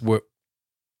directions.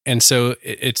 And so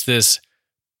it's this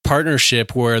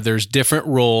partnership where there's different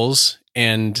roles,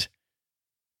 and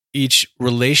each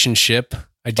relationship.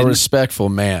 A respectful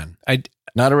man,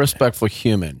 not a respectful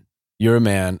human. You're a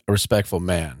man, a respectful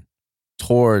man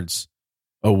towards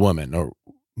a woman or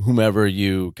whomever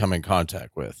you come in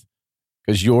contact with,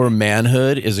 because your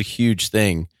manhood is a huge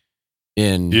thing.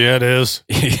 Yeah, it is.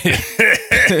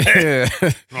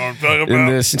 I'm talking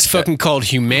about. It's fucking called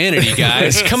humanity,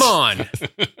 guys. Come on.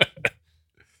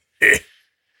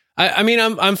 I mean,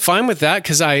 I'm fine with that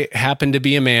because I happen to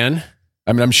be a man.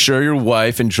 I mean, I'm sure your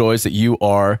wife enjoys that you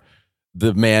are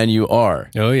the man you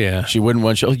are. Oh, yeah. She wouldn't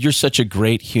want you. Oh, you're such a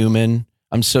great human.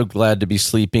 I'm so glad to be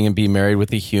sleeping and be married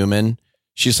with a human.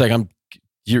 She's like,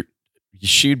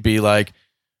 she'd be like,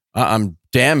 I'm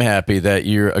damn happy that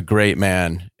you're a great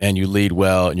man and you lead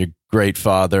well and you're a great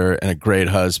father and a great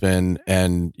husband.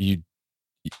 And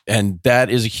that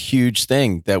is a huge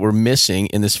thing that we're missing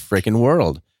in this freaking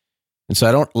world. And so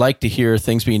I don't like to hear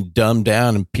things being dumbed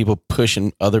down and people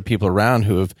pushing other people around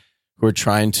who are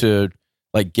trying to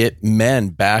like get men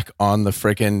back on the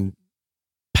freaking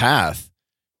path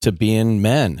to being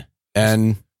men.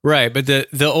 And right. But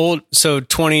the old, so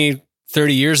 20,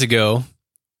 30 years ago,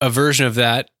 a version of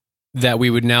that we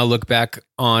would now look back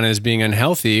on as being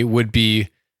unhealthy would be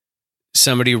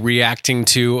somebody reacting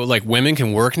to like, women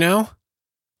can work now.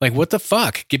 Like, what the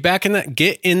fuck? Get back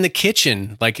get in the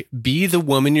kitchen. Like, be the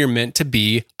woman you're meant to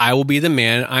be. I will be the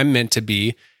man I'm meant to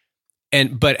be.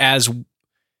 But as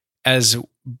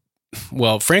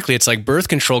well, frankly, it's like birth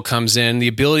control comes in. The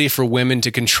ability for women to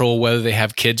control whether they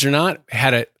have kids or not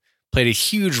played a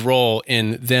huge role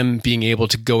in them being able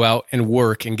to go out and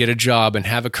work and get a job and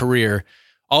have a career.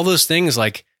 All those things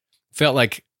like felt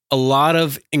like a lot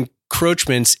of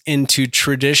encroachments into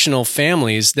traditional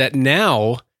families that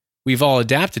now we've all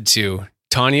adapted to.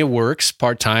 Tanya works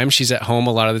part-time. She's at home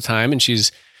a lot of the time and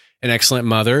she's an excellent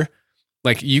mother.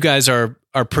 Like you guys are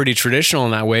pretty traditional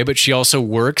in that way, but she also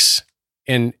works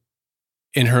in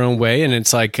her own way. And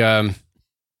it's like,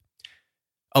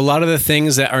 a lot of the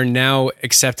things that are now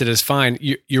accepted as fine,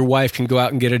 your wife can go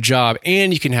out and get a job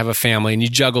and you can have a family and you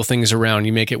juggle things around,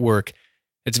 you make it work.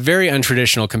 It's very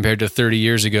untraditional compared to 30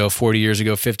 years ago, 40 years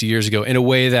ago, 50 years ago, in a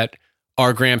way that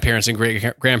our grandparents and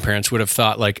great grandparents would have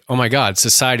thought like, oh my God,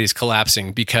 society is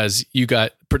collapsing because you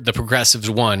got the progressives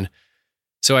won.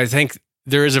 So I think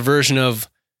there is a version of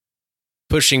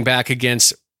pushing back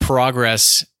against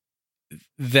progress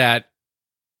that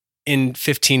in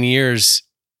 15 years,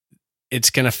 it's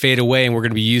going to fade away and we're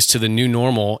going to be used to the new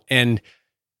normal and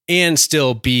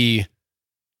still be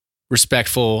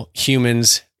respectful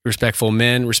humans, respectful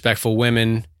men, respectful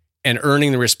women, and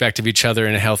earning the respect of each other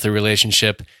in a healthy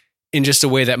relationship in just a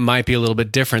way that might be a little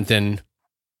bit different than.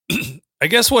 I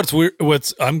guess what's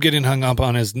I'm getting hung up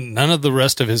on is none of the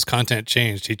rest of his content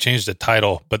changed. He changed the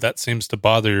title, but that seems to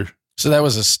bother. So that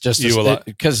was just a lot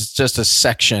because it's just a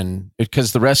section.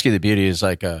 Because the Rescue the Beauty is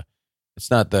like it's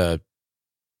not the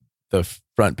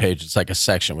front page. It's like a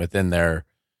section within their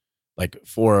like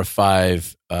 4 or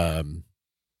 5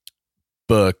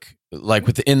 book. Like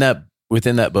within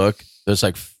that book, there's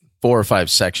like 4 or 5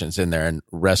 sections in there, and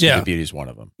Rescue the Beauty is one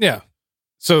of them. Yeah.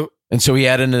 So he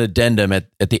added an addendum at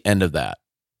the end of that,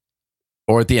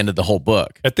 or at the end of the whole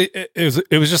book. It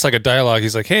was just like a dialogue.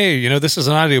 He's like, "Hey, this is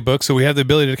an audiobook, so we have the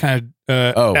ability to kind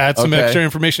of add some extra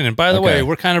information. And by the way,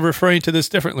 we're kind of referring to this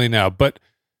differently now." But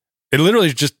it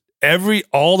literally just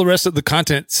all the rest of the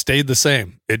content stayed the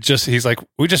same. He's like,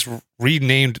 "We just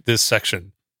renamed this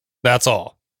section. That's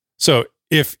all." So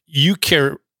if you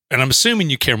care, and I'm assuming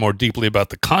you care more deeply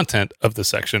about the content of the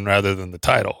section rather than the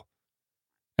title.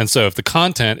 And so if the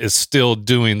content is still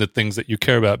doing the things that you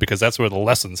care about, because that's where the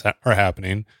lessons are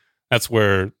happening, that's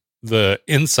where the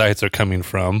insights are coming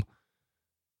from,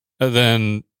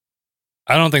 then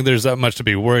I don't think there's that much to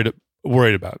be worried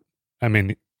about. I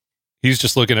mean, he's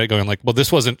just looking at it going like, well,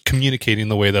 this wasn't communicating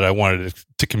the way that I wanted it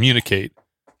to communicate.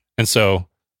 And so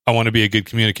I want to be a good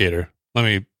communicator.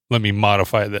 Let me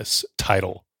modify this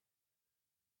title.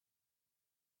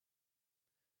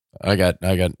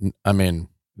 I mean,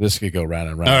 This could go round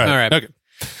and round. All right. All right. Okay.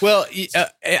 Well,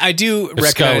 I do If Scott was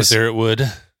recognize. there, it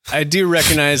would. I do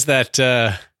recognize that.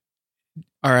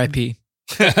 R.I.P.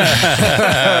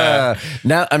 Now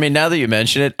that you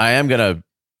mention it, I am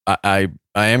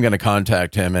gonna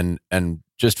contact him and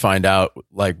just find out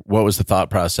like what was the thought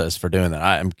process for doing that.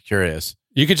 I'm curious.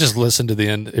 You could just listen to the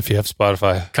end if you have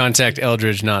Spotify. Contact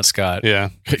Eldridge, not Scott. Yeah.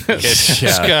 Yeah.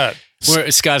 Scott.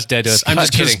 Scott's dead to us. I'm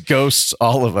just Scott kidding. Ghosts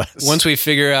all of us. Once we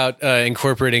figure out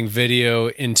incorporating video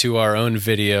into our own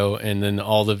video and then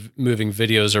all the moving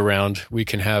videos around, we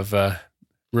can have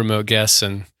remote guests,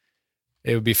 and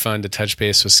it would be fun to touch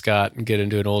base with Scott and get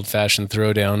into an old-fashioned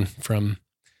throwdown from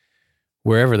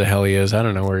wherever the hell he is. I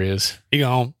don't know where he is. You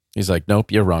go. He's like,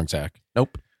 nope, you're wrong, Zach.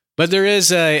 Nope. But there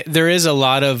is a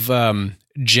lot of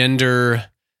gender.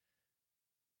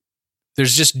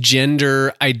 There's just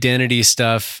gender identity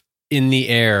stuff in the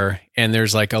air, and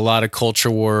there's like a lot of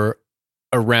culture war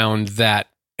around that.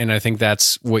 And I think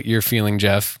that's what you're feeling,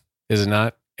 Jeff, is it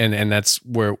not? And that's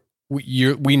where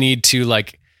we need to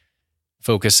like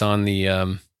focus on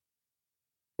the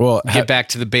Well, get back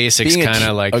to the basics, kind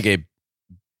of like okay.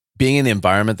 Being in the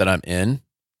environment that I'm in,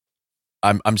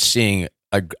 I'm seeing.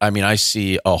 I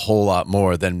see a whole lot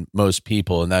more than most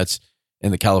people, and that's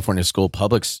in the California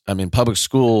public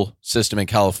school system in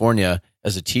California.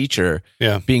 As a teacher,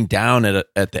 Yeah. being down at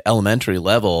the elementary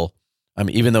level,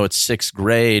 even though it's sixth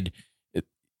grade,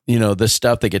 the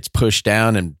stuff that gets pushed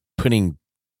down and putting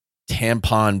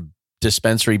tampon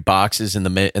dispensary boxes in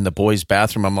the boys'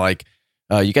 bathroom. I'm like,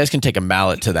 you guys can take a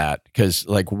mallet to that, because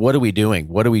like, what are we doing?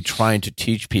 What are we trying to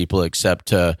teach people except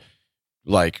to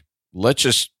like, let's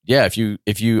just, if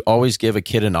you always give a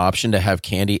kid an option to have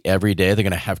candy every day, they're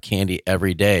going to have candy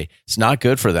every day. It's not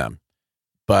good for them,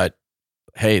 but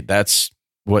hey, that's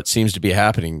what seems to be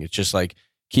happening. It's just like,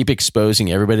 keep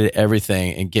exposing everybody to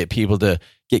everything and get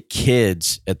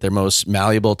kids at their most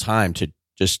malleable time to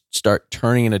just start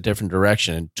turning in a different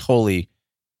direction and totally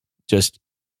just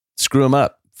screw them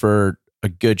up for a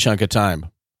good chunk of time,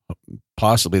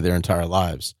 possibly their entire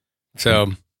lives.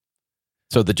 so.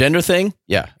 So the gender thing,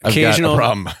 yeah, I've got a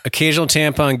problem. Occasional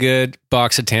tampon good,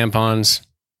 box of tampons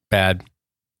bad.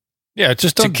 Yeah,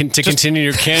 just To don't continue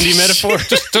your candy metaphor.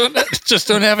 just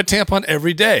don't have a tampon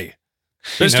every day.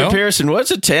 You Mr. know? Pearson, what's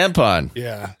a tampon?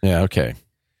 Yeah. Yeah, okay.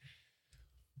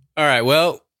 All right.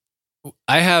 Well,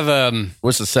 I have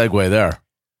What's the segue there?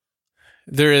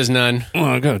 there is none. Well,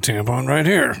 I got a tampon right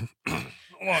here.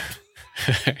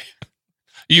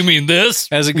 You mean this?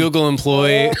 As a Google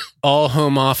employee, all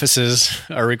home offices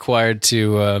are required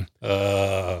to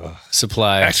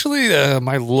supply. Actually,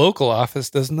 my local office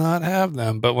does not have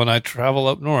them, but when I travel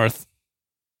up north,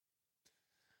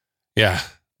 yeah,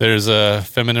 there's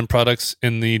feminine products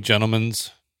in the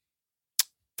gentlemen's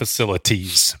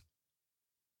facilities.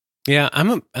 Yeah, I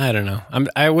don't know.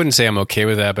 I wouldn't say I'm okay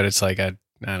with that, but it's like I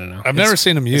don't know. I've never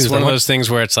seen them used. It's one of those things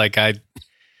where it's like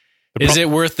is it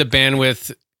worth the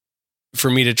bandwidth for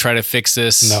me to try to fix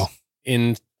this? No.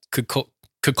 In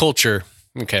culture.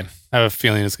 Okay. I have a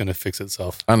feeling it's going to fix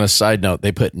itself. On a side note,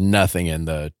 they put nothing in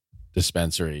the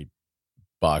dispensary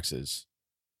boxes.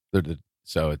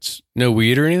 So it's No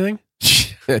weed or anything?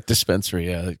 dispensary.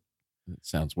 Yeah, it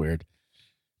sounds weird.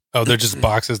 Oh, they're just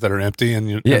boxes that are empty in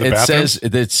Yeah, the bathrooms?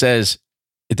 it says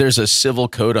there's a civil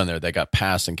code on there that got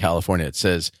passed in California. It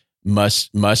says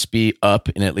must be up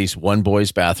in at least one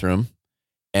boy's bathroom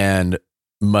and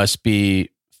must be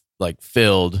like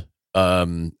filled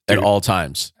at all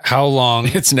times. How long?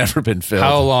 It's never been filled.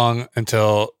 How long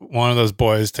until one of those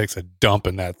boys takes a dump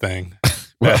in that thing?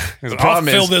 Well, He's like, problem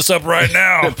I'll fill is- this up right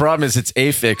now. The problem is it's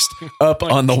affixed up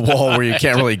on the wall where you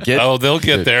can't really get. Oh, they'll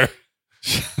get there.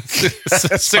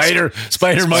 Spider monkey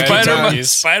Spider time.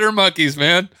 monkeys. Spider monkeys,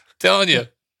 man. Telling you.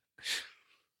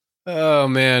 Oh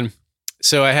man.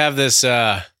 So I have this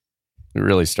We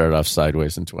really started off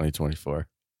sideways in 2024.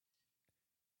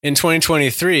 in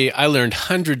 2023, I learned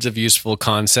hundreds of useful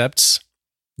concepts,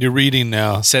 You're reading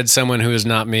now. said someone who is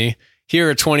not me. Here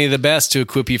are 20 of the best to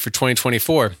equip you for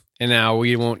 2024. And now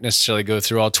we won't necessarily go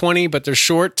through all 20, but they're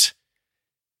short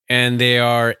and they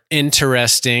are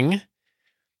interesting.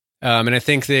 And I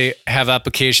think they have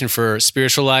application for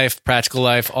spiritual life, practical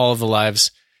life, all of the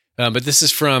lives. But this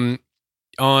is from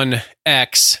on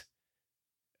X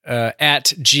at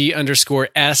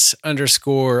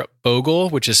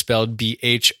G_S_Bogle, which is spelled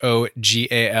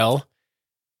BHOGAL.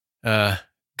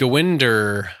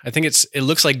 Gwinder. I think it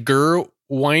looks like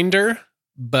Gerwinder,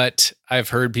 but I've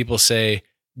heard people say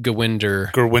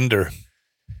Gwinder. Gerwinder.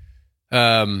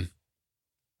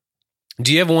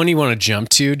 Do you have one you want to jump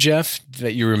to, Jeff,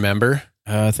 that you remember?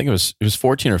 I think it was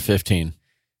 14 or 15.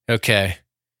 Okay.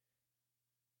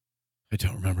 I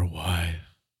don't remember why.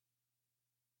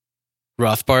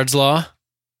 Rothbard's law,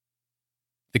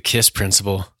 the KISS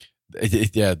principle.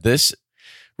 Yeah, this.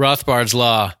 Rothbard's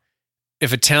law.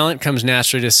 If a talent comes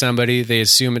naturally to somebody, they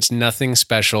assume it's nothing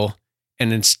special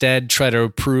and instead try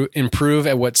to improve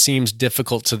at what seems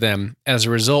difficult to them. As a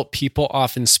result, people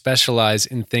often specialize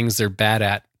in things they're bad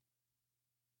at.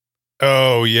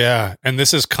 Oh, yeah. And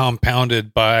this is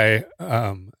compounded by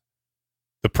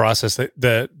the process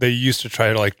that they used to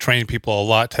try to like train people a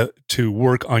lot to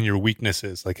work on your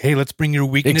weaknesses. Like, hey, let's bring your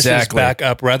weaknesses back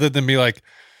up rather than be like,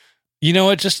 you know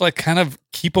what, just like kind of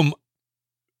keep them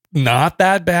not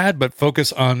that bad, but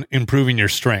focus on improving your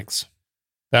strengths.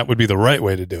 That would be the right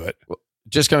way to do it.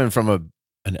 Just coming from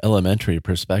an elementary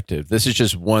perspective, this is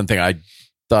just one thing I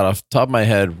thought off the top of my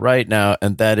head right now,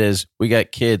 and that is we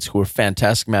got kids who are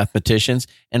fantastic mathematicians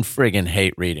and friggin'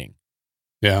 hate reading.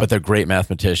 Yeah. But they're great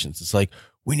mathematicians. It's like,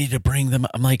 we need to bring them.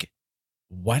 I'm like,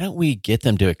 why don't we get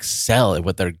them to excel at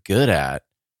what they're good at?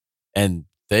 And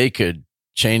they could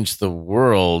change the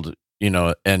world,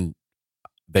 and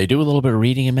they do a little bit of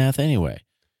reading and math anyway.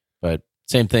 But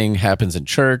same thing happens in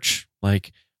church.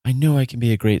 Like, I know I can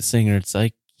be a great singer. It's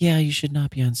like, yeah, you should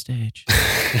not be on stage.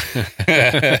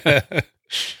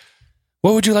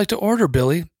 What would you like to order,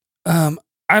 Billy?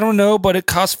 I don't know, but it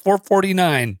costs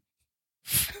 $4.49.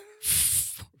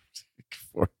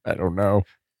 I don't know.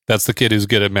 That's the kid who's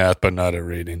good at math, but not at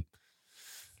reading.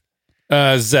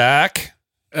 Zach?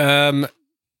 I'm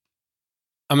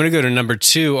going to go to number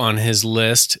 2 on his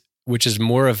list, which is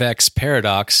Moravec's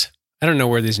paradox. I don't know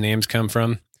where these names come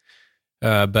from,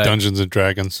 but Dungeons and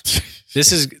Dragons.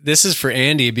 This is for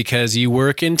Andy because you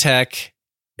work in tech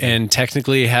and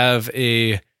technically have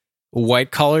a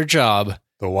white collar job.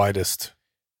 The widest.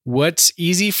 What's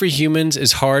easy for humans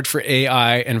is hard for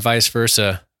AI and vice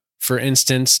versa. For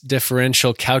instance,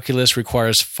 differential calculus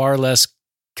requires far less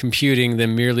computing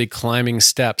than merely climbing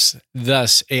steps.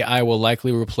 Thus, AI will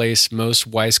likely replace most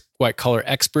white-collar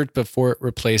experts before it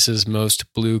replaces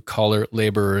most blue-collar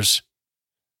laborers.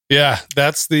 Yeah,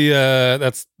 that's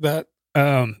that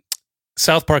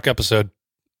South Park episode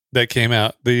that came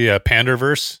out, the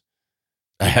Panderverse.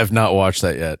 I have not watched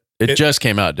that yet. It just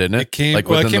came out, didn't it? It came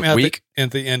within the week?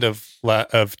 at the end of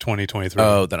 2023.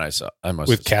 Oh, then I must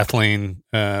with Kathleen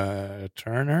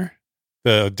Turner,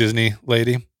 the Disney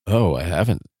lady. Oh, I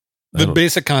haven't. The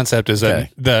basic concept is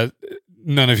that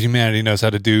none of humanity knows how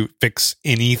to fix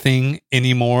anything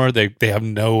anymore. They have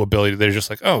no ability. They're just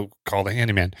like, oh, call the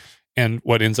handyman. And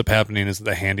what ends up happening is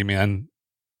the handyman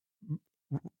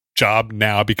job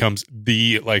now becomes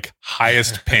the like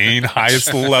highest paying,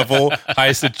 highest level,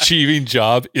 highest achieving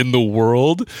job in the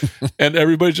world. And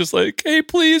everybody's just like, hey,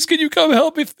 please, can you come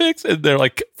help me fix it? And they're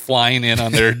like flying in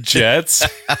on their jets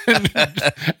and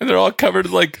they're all covered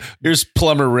like, here's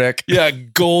Plumber Rick. Yeah,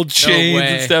 gold chains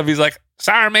and stuff. He's like,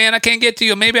 sorry, man, I can't get to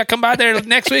you. Maybe I come by there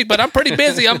next week, but I'm pretty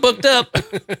busy. I'm booked up.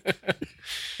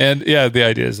 And yeah, the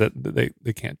idea is that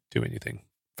they can't do anything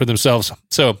for themselves.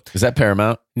 So is that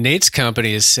Paramount? Nate's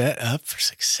company is set up for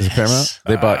success. Is it Paramount?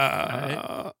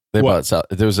 They bought South.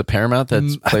 There was a Paramount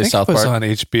that plays South Park. It was on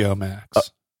HBO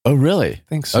Max. Oh, really? I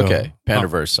think so. Okay,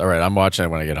 Panderverse. All right, I'm watching it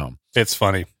when I get home. It's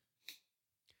funny.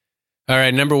 All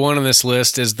right, number 1 on this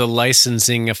list is the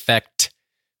licensing effect.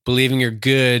 Believing you're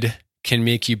good can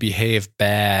make you behave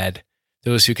bad.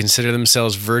 Those who consider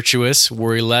themselves virtuous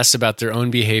worry less about their own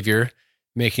behavior,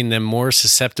 making them more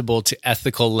susceptible to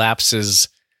ethical lapses.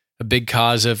 A big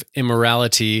cause of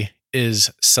immorality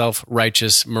is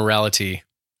self-righteous morality.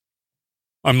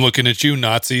 I'm looking at you,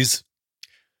 Nazis.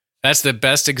 That's the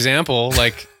best example.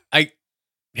 Like,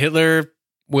 Hitler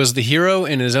was the hero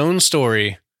in his own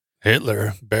story.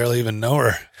 Hitler, barely even know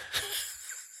her.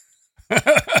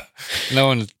 No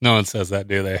one says that,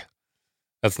 do they?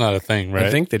 That's not a thing, right?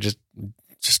 I think they just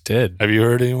did. Have you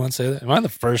heard anyone say that? Am I the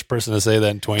first person to say that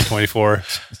in 2024?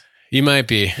 You might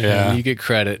be. Yeah. You get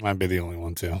credit. Might be the only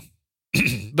one too.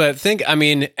 But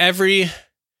and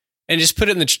just put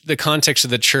it in the context of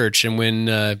the church. And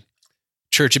when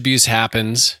church abuse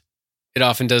happens, it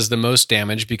often does the most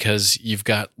damage because you've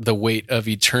got the weight of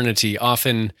eternity.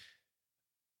 Often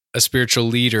a spiritual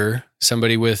leader,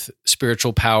 somebody with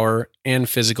spiritual power and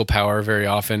physical power very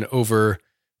often over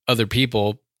other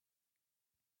people.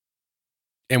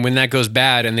 And when that goes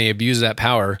bad and they abuse that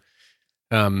power,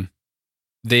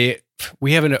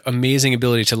 we have an amazing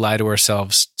ability to lie to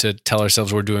ourselves, to tell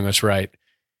ourselves we're doing what's right.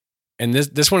 And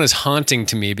this one is haunting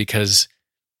to me because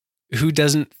who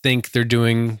doesn't think they're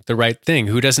doing the right thing?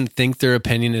 Who doesn't think their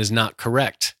opinion is not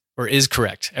correct or is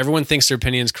correct? Everyone thinks their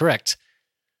opinion is correct.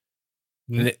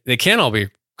 They can't all be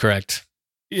correct.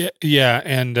 Yeah,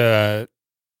 and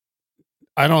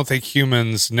I don't think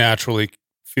humans naturally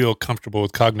feel comfortable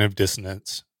with cognitive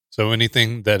dissonance. So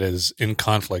anything that is in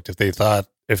conflict,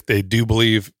 if they do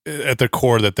believe at their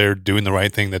core that they're doing the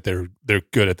right thing, that they're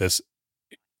good at this,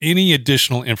 any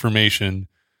additional information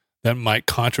that might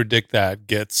contradict that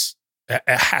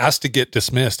has to get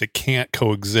dismissed. It can't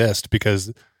coexist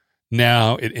because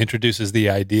now it introduces the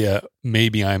idea,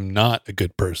 maybe I'm not a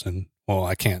good person. Well,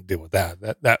 I can't deal with that.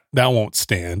 That won't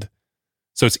stand.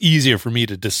 So it's easier for me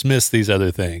to dismiss these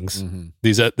other things,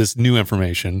 this new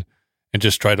information, and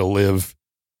just try to live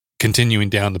continuing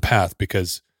down the path,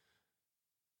 because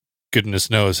goodness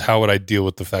knows, how would I deal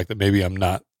with the fact that maybe I'm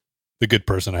not the good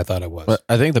person I thought I was? But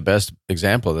I think the best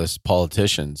example of this,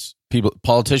 politicians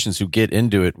who get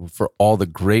into it for all the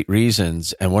great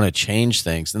reasons and want to change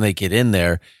things. Then they get in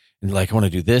there and like, I want to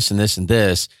do this and this and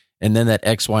this. And then that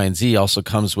X, Y, and Z also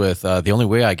comes with the only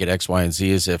way I get X, Y, and Z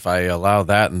is if I allow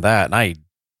that and that. And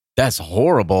that's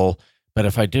horrible. But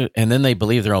if I do, and then they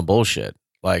believe their own bullshit.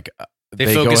 Like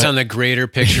they focus on the greater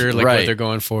picture, like right. what they're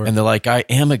going for. And they're like, I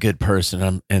am a good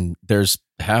person. And there's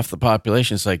half the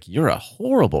population is like, you're a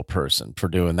horrible person for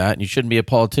doing that. And you shouldn't be a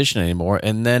politician anymore.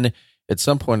 And then at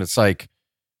some point it's like,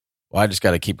 well, I just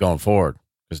got to keep going forward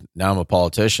because now I'm a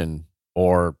politician,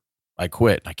 or I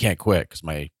quit. I can't quit because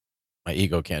my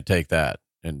ego can't take that.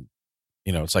 And,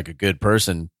 it's like a good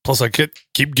person. Plus, I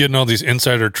keep getting all these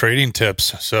insider trading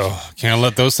tips, so can't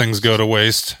let those things go to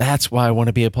waste. That's why I want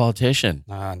to be a politician.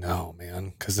 No,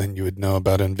 man, because then you would know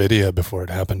about NVIDIA before it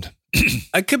happened.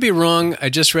 I could be wrong. I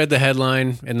just read the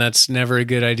headline, and that's never a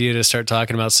good idea to start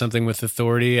talking about something with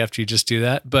authority after you just do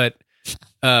that. But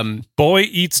boy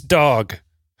eats dog.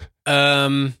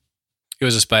 It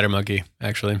was a spider monkey,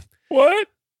 actually. What?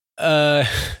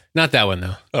 Not that one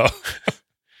though. Oh.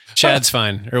 Chad's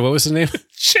fine. Or what was his name?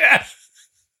 Chad.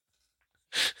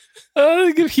 Oh,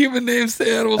 they give human names to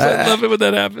animals. I love it when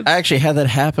that happens. I actually had that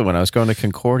happen when I was going to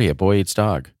Concordia. Boy eats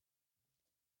dog.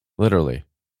 Literally.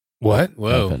 What?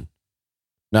 Whoa. Happened.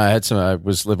 No, I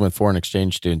was living with foreign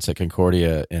exchange students at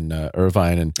Concordia in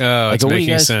Irvine, and it's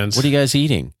making sense. What are you guys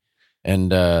eating?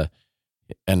 And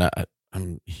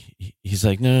he's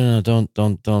like, no, don't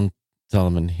tell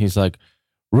him. And he's like,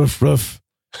 ruff, ruff.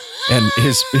 And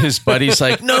his buddy's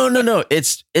like, no,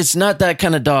 it's not that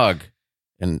kind of dog.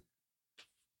 And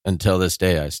until this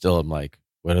day, I still am like,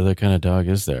 what other kind of dog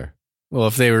is there? Well,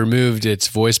 if they removed its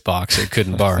voice box, it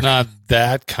couldn't bark. Not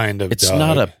that kind of dog.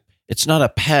 It's not a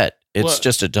pet. It's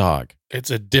just a dog. It's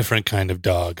a different kind of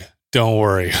dog. Don't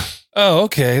worry. Oh,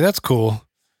 okay. That's cool.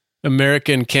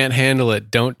 American can't handle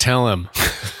it. Don't tell him.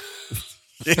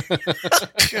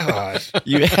 Gosh.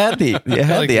 You had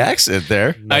the accent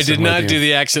there. I did not do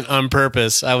the accent on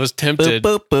purpose. I was tempted.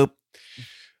 Boop, boop,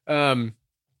 boop.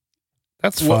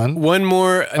 That's fun. One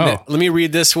more. Let me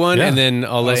read this one, Yeah. and then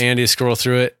I'll let Andy scroll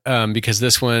through it because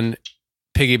this one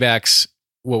piggybacks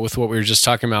with what we were just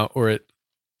talking about, or at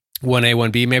 1A,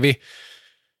 1B maybe.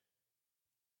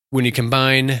 When you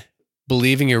combine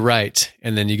believing you're right,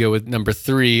 and then you go with number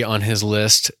 3 on his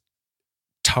list,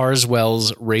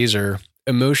 Tarswell's razor.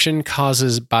 Emotion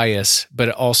causes bias, but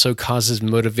it also causes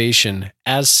motivation.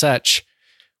 As such,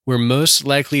 we're most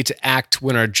likely to act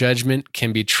when our judgment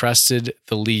can be trusted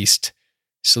the least.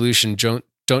 Solution: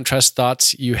 don't trust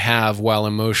thoughts you have while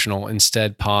emotional.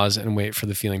 Instead, pause and wait for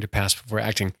the feeling to pass before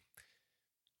acting.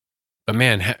 But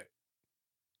man,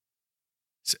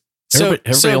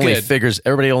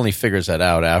 everybody only figures that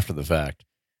out after the fact.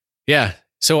 Yeah.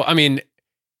 So I mean,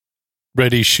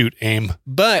 ready, shoot, aim.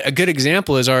 But a good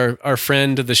example is our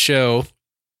friend of the show,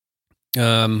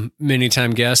 many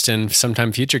time guest and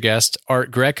sometime future guest, Art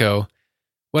Greco.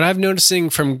 What I'm noticing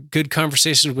from good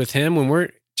conversations with him, when we're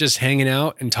just hanging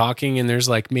out and talking and there's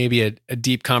like maybe a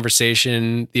deep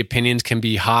conversation, the opinions can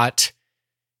be hot.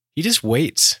 He just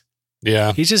waits.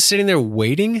 Yeah. He's just sitting there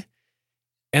waiting.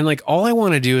 And like, all I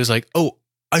want to do is like, oh,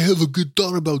 I have a good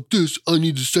thought about this. I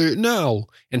need to say it now.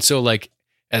 And so like,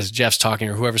 as Jeff's talking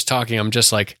or whoever's talking, I'm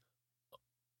just like,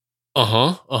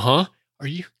 Are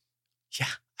you? Yeah,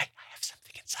 I have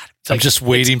something inside. I'm just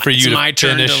waiting for you to my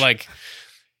turn finish. to like,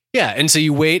 yeah. And so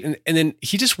you wait and then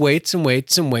he just waits and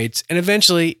waits and waits. And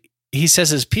eventually he says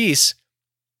his piece,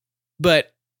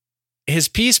 but his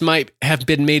piece might have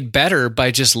been made better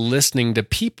by just listening to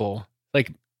people.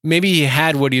 Like maybe he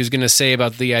had what he was going to say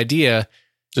about the idea.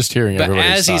 Just hearing but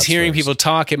everybody's as he's thoughts hearing first. people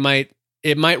talk, it might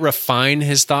refine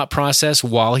his thought process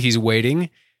while he's waiting.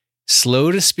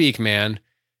 Slow to speak, man,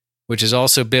 which is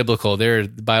also biblical. The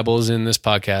Bible is in this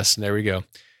podcast, and there we go.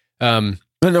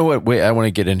 Wait, I want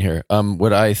to get in here.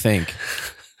 What I think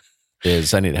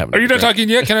is I need to have. Are you done talking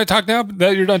yet? Can I talk now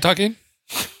that you're done talking?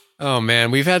 Oh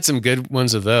man, we've had some good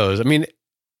ones of those. I mean,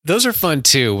 those are fun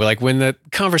too. Like when the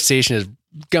conversation is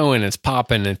going, it's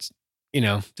popping, it's,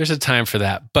 there's a time for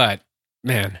that. But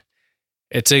man,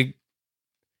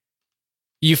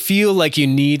 you feel like you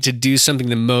need to do something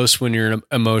the most when you're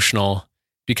emotional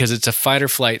because it's a fight or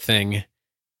flight thing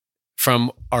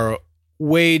from our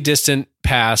way distant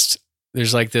past.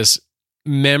 There's like this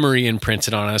memory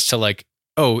imprinted on us to like,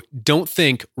 oh, don't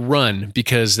think, run,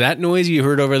 because that noise you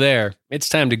heard over there, it's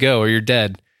time to go or you're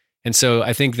dead. And so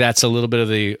I think that's a little bit of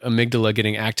the amygdala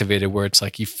getting activated where it's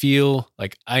like you feel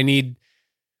like I'm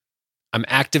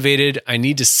activated. I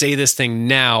need to say this thing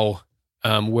now.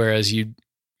 Whereas you're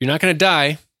not going to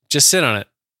die. Just sit on it.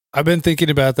 I've been thinking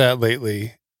about that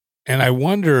lately, and I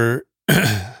wonder,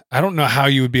 I don't know how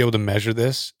you would be able to measure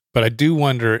this, but I do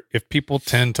wonder if people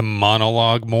tend to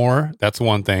monologue more. That's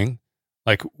one thing.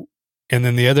 Like, and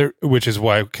then the other, which is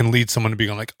why it can lead someone to be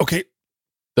going like, okay,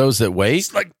 those that wait,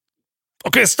 it's like,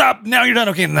 okay, stop. Now you're done.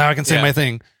 Okay, now I can say my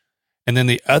thing. And then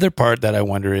the other part that I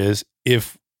wonder is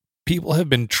if people have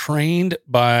been trained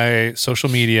by social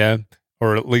media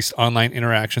or at least online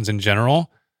interactions in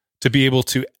general to be able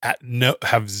to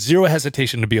have zero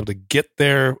hesitation to be able to get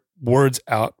their words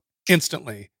out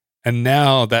instantly. And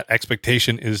now that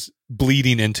expectation is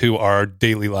bleeding into our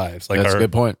daily lives, like that's our a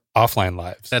good point. Offline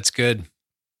lives. That's good.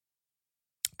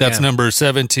 That's number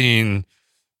 17.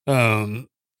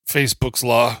 Facebook's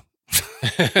law.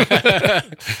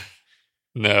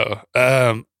 No.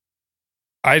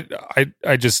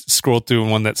 I just scrolled through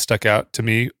one that stuck out to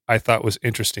me. I thought was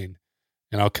interesting,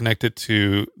 and I'll connect it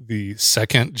to the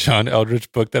second John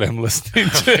Eldredge book that I'm listening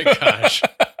to. Oh my gosh.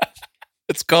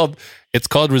 It's called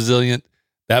Resilient.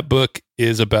 That book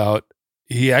is about,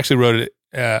 he actually wrote it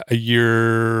a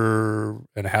year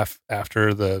and a half after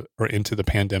into the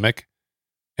pandemic.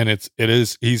 And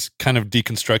he's kind of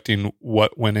deconstructing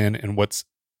what went in and what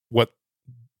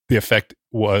the effect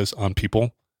was on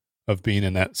people of being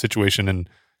in that situation. And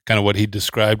kind of what he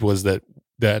described was that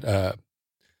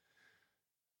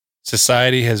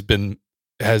society has been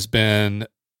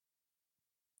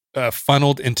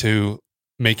funneled into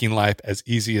making life as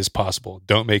easy as possible.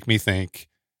 Don't make me think,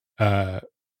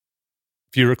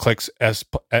 fewer clicks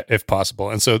if possible.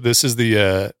 And so this is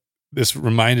this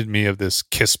reminded me of this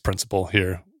KISS principle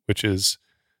here, which is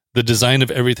the design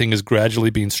of everything is gradually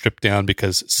being stripped down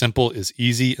because simple is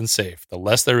easy and safe. The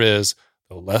less there is,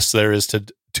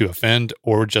 to offend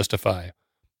or justify.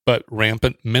 But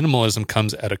rampant minimalism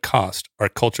comes at a cost. Our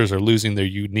cultures are losing their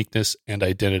uniqueness and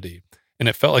identity. And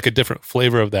it felt like a different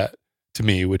flavor of that to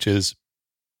me, which is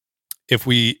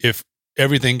if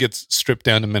everything gets stripped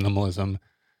down to minimalism,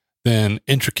 then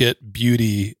intricate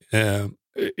beauty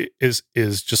is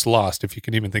just lost. If you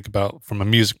can even think about from a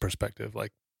music perspective,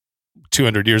 like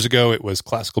 200 years ago, it was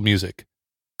classical music,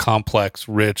 complex,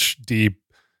 rich, deep,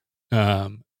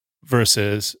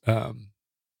 versus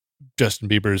Justin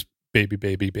Bieber's baby,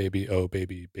 baby, baby, oh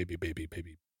baby, baby, baby,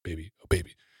 baby, baby, oh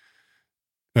baby.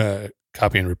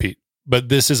 Copy and repeat. But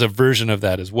this is a version of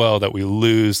that as well, that we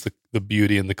lose the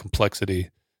beauty and the complexity.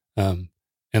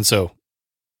 And so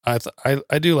I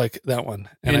do like that one,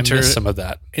 and I miss some of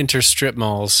that. Strip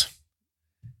malls.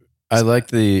 I like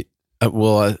the.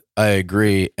 I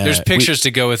agree. There's pictures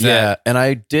to go with that. Yeah, and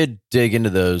I did dig into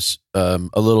those a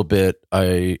little bit.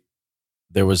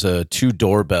 There was 2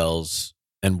 doorbells,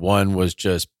 and one was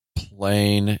just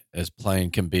plain as plain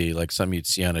can be, like something you'd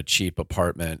see on a cheap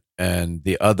apartment, and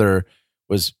the other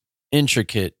was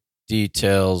intricate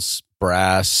details,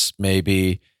 brass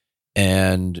maybe,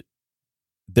 and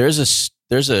there's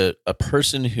a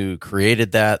person who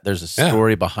created that. There's a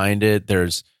story behind it.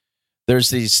 There's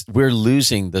these, we're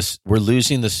losing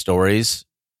the stories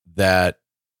that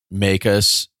make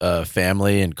us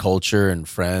family and culture and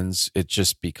friends. It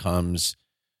just becomes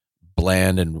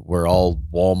bland, and we're all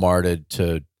Walmarted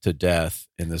to death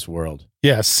in this world.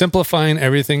 Yeah, simplifying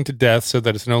everything to death so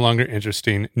that it's no longer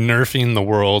interesting, nerfing the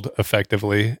world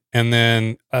effectively, and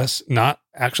then us not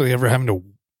actually ever having to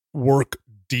work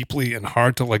deeply and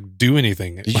hard to like do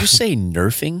anything. Did you say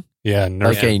nerfing? Yeah,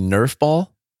 like a Nerf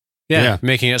ball? Yeah,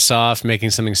 making it soft, making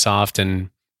something soft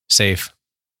and safe.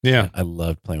 Yeah, I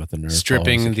loved playing with the Nerf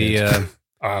stripping ball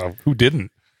the. Who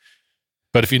didn't?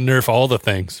 But if you nerf all the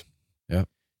things,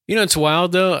 it's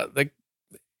wild though. Like,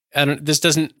 this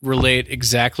doesn't relate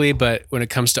exactly, but when it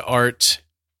comes to art,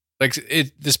 like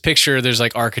this picture, there's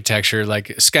like architecture,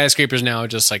 like skyscrapers now,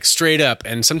 just like straight up,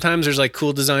 and sometimes there's like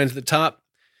cool designs at the top,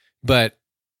 but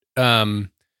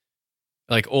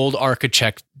like old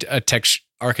architecture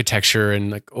and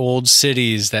like old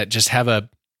cities that just have a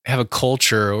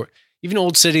culture, or even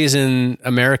old cities in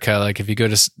America. Like if you go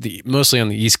to mostly on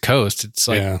the East Coast, it's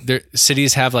like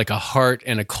cities have like a heart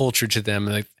and a culture to them.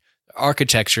 Like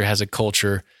architecture has a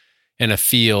culture and a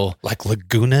feel. Like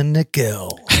Laguna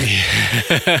Niguel.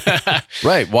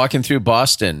 Right. Walking through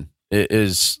Boston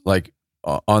is like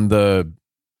on the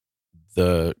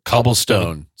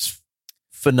cobblestone. It's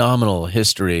phenomenal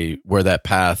history where that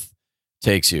path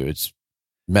takes you. It's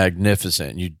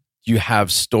magnificent. You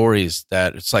have stories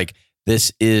that it's like,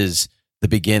 this is the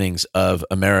beginnings of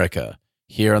America.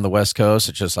 Here on the West Coast,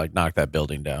 it's just like, knock that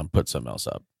building down, put something else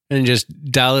up. And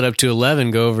just dial it up to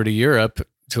 11, go over to Europe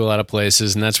to a lot of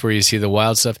places, and that's where you see the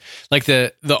wild stuff. Like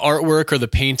the artwork or the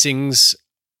paintings,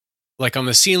 like on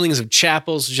the ceilings of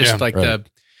chapels, just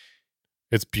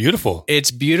It's beautiful.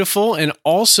 It's beautiful. And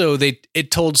also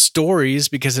it told stories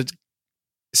because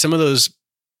some of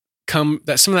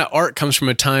that art comes from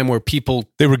a time where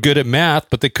They were good at math,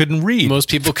 but they couldn't read. most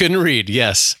people couldn't read.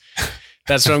 Yes.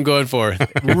 That's what I'm going for.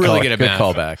 Really good at math.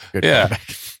 Good Yeah.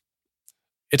 callback.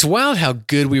 It's wild how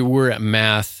good we were at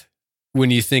math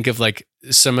when you think of like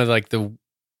some of like the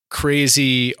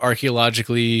crazy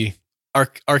archaeology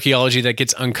that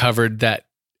gets uncovered, that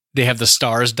they have the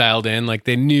stars dialed in. Like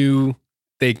they knew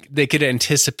they could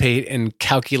anticipate and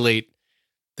calculate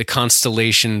the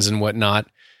constellations and whatnot.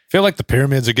 I feel like the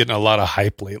pyramids are getting a lot of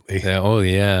hype lately Yeah, oh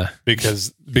yeah.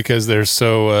 because they're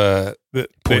so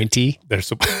Pointy. They're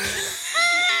so.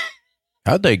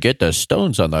 How'd they get the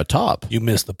stones on the top? You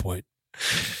missed the point.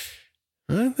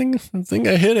 I think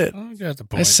I hit it. I got the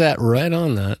I point. sat right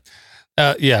on that.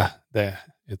 Yeah.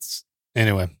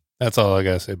 Anyway. That's all I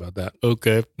gotta say about that.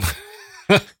 Okay.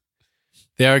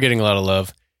 They are getting a lot of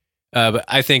love. But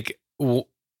I think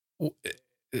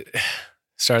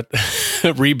start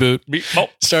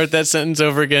reboot. Start that sentence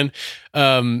over again.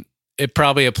 It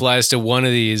probably applies to one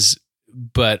of these,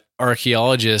 but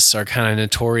archaeologists are kind of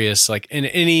notorious. Like in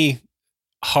any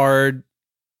hard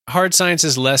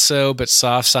sciences, less so, but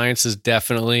soft sciences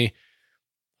definitely.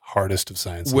 Hardest of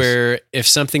sciences. Where if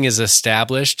something is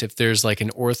established, if there's like an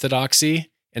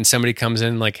orthodoxy and somebody comes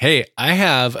in like, hey, I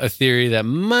have a theory that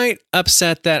might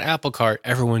upset that apple cart,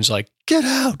 everyone's like, get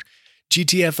out,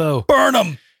 GTFO.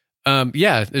 Burn them.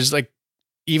 Yeah, there's like,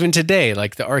 even today,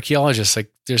 like the archaeologists,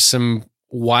 like there's some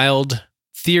wild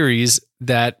theories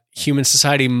that human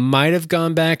society might have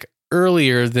gone back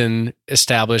earlier than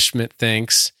establishment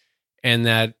thinks, and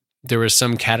that there was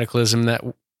some cataclysm that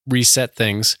reset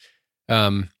things.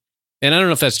 And I don't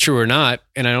know if that's true or not,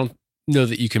 and I don't know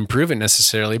that you can prove it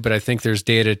necessarily, but I think there's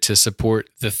data to support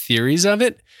the theories of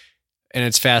it. And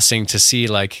it's fascinating to see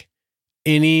like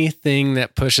anything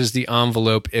that pushes the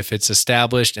envelope, if it's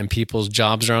established and people's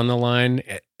jobs are on the line,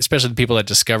 especially the people that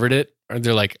discovered it, or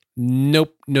they're like,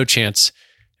 nope, no chance.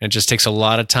 And it just takes a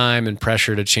lot of time and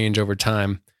pressure to change over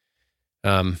time.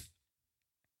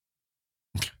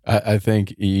 I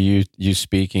think you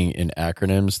speaking in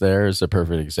acronyms there is a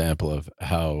perfect example of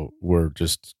how we're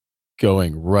just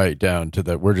going right down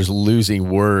to we're just losing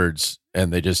words,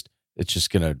 and it's just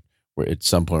gonna, at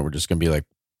some point we're just gonna be like,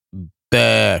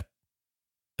 bah,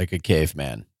 like a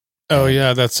caveman. Oh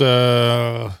yeah, that's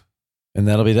And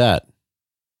that'll be that.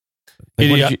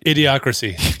 Like,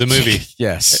 Idiocracy, the movie.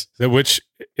 Yes. Which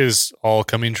is all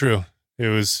coming true. It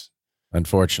was.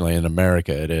 Unfortunately, in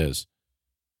America, it is.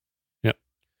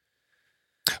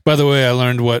 By the way, I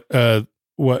learned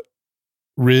what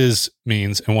Riz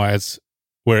means and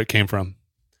where it came from.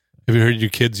 Have you heard your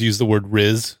kids use the word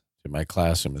Riz? My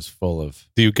classroom is full of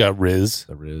Do you got Riz?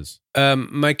 the Riz.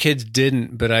 My kids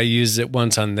didn't, but I used it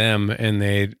once on them,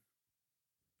 and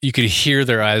you could hear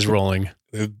their eyes rolling.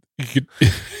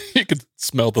 You could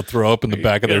smell the throw up in the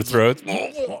back of their throats.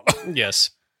 Yes.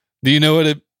 Do you know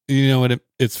what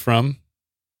it's from?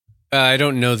 I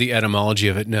don't know the etymology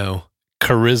of it. No.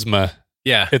 Charisma.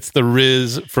 Yeah. It's the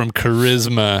Riz from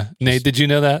Charisma. Nate, did you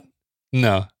know that?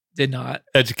 No. Did not.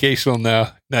 Educational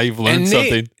now. Now you've learned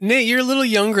something. Nate, you're a little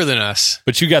younger than us,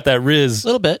 But you got that Riz. A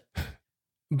little bit.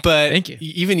 but Thank you.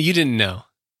 Even you didn't know.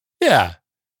 Yeah.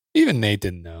 Even Nate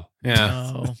didn't know.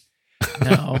 Yeah.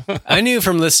 No. I knew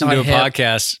from listening to Not a hip.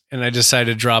 podcast, and I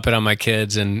decided to drop it on my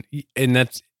kids. And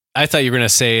that's, I thought you were going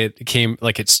to say it came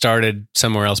like it started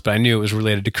somewhere else, but I knew it was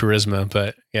related to charisma.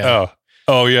 But yeah.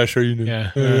 Oh yeah, sure you knew.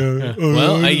 Yeah.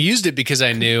 Well, I used it because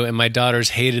I knew, and my daughters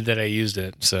hated that I used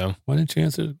it. So, Why didn't you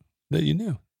answer that you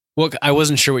knew? well, I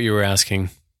wasn't sure what you were asking.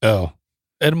 Oh,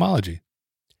 etymology.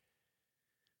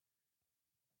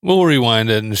 We'll rewind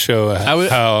it and show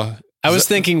how. I was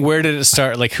thinking, where did it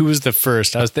start? Like, who was the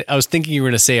first? I was thinking you were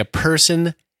going to say a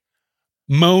person.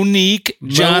 Monique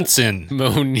Johnson.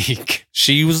 Monique.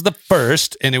 She was the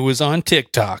first, and it was on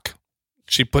TikTok.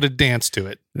 She put a dance to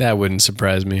it. That wouldn't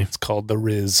surprise me. It's called the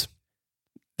Riz.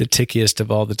 The tickiest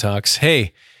of all the talks.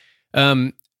 Hey,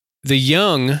 the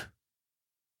young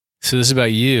So this is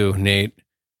about you, Nate.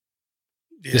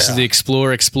 This is the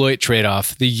explore exploit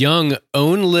trade-off. The young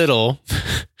own little.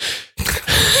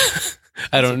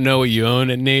 I don't know what you own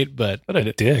at Nate, but What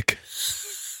a dick.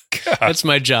 God. that's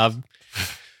my job.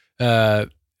 The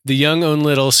young own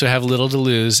little, so have little to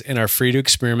lose and are free to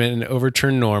experiment and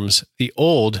overturn norms. The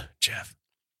old, Jeff,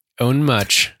 own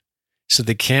much, so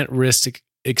they can't risk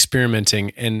experimenting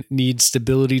and need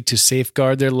stability to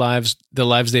safeguard their lives, the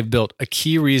lives they've built. A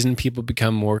key reason people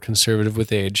become more conservative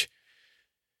with age,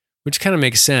 which kind of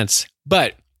makes sense.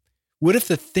 But what if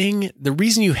the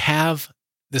reason you have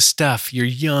the stuff, you're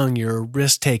young, you're a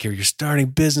risk taker, you're starting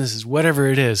businesses, whatever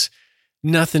it is,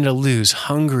 nothing to lose,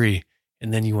 hungry,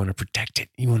 and then you want to protect it.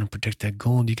 You want to protect that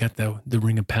gold. You got the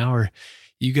ring of power.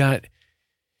 You got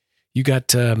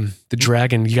the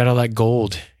dragon. You got all that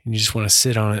gold, and you just want to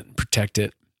sit on it and protect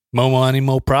it. Mo money,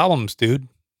 mo problems, dude.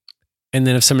 And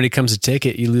then if somebody comes to take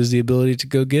it, you lose the ability to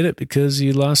go get it because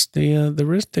you lost the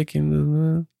risk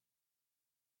taking.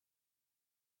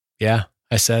 Yeah,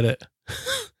 I said it.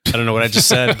 I don't know what I just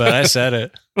said, but I said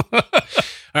it. All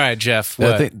right, Jeff.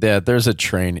 What? I think that there's a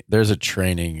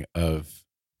training of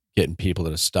getting people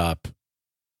to stop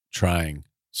trying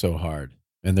so hard,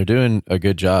 and they're doing a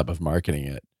good job of marketing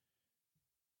it.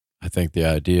 I think the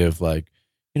idea of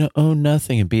own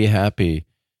nothing and be happy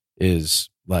is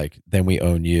like, then we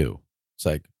own you. It's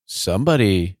like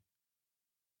somebody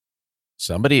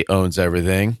owns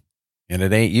everything, and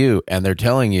it ain't you, and they're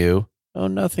telling you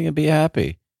own nothing and be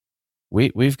happy.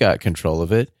 We've got control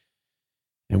of it,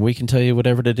 and we can tell you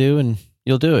whatever to do, and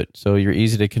you'll do it. So you're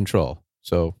easy to control.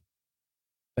 So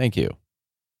thank you,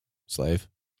 slave.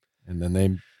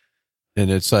 And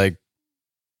it's like,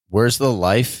 where's the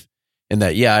life in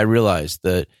that? Yeah, I realize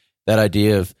that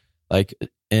idea of like,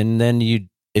 and then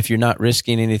if you're not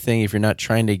risking anything, if you're not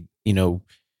trying to,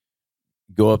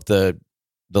 go up the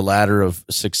ladder of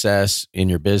success in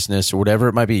your business or whatever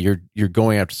it might be, you're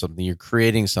going after something, you're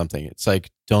creating something. It's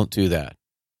like, don't do that.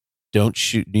 Don't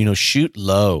shoot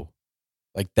low.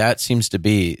 Like that seems to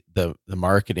be the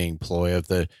marketing ploy of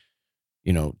the,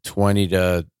 20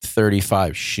 to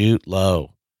 35, shoot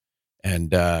low. And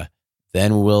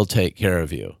then we'll take care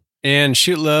of you. And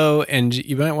shoot low, and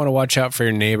you might want to watch out for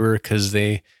your neighbor because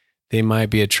they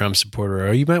might be a Trump supporter,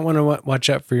 or you might want to watch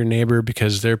out for your neighbor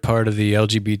because they're part of the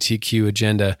LGBTQ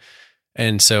agenda.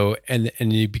 And so, and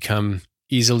you become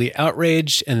easily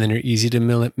outraged, and then you're easy to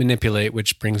manipulate,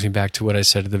 which brings me back to what I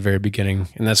said at the very beginning.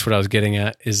 And that's what I was getting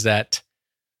at, is that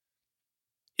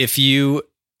if you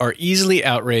are easily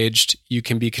outraged, you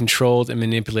can be controlled and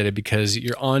manipulated because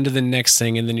you're on to the next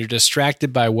thing, and then you're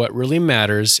distracted by what really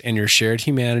matters and your shared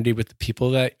humanity with the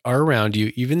people that are around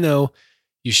you, even though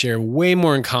you share way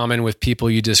more in common with people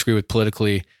you disagree with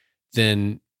politically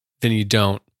than you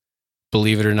don't,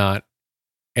 believe it or not.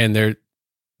 And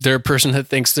they're a person that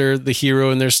thinks they're the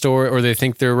hero in their story, or they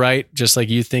think they're right, just like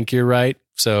you think you're right.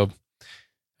 So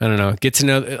I don't know, get to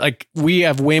know, like, we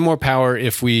have way more power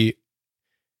if we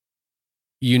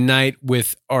unite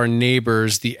with our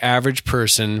neighbors, the average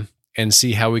person, and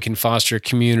see how we can foster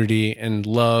community and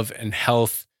love and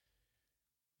health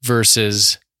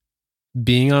versus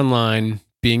being online,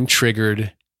 being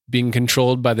triggered, being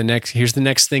controlled by here's the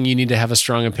next thing you need to have a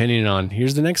strong opinion on.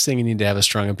 Here's the next thing you need to have a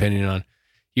strong opinion on,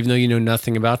 even though you know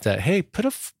nothing about that. Hey, put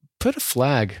a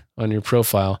flag on your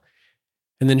profile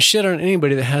and then shit on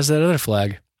anybody that has that other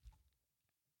flag.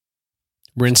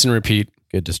 Rinse and repeat.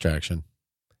 Good distraction.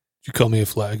 You call me a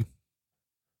flag.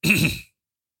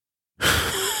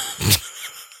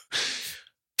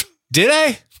 Did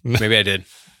I? Maybe I did.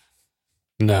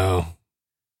 No.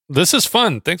 This is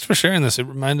fun. Thanks for sharing this. It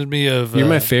reminded me of... You're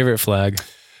my favorite flag.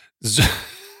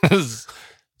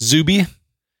 Zuby.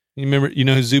 You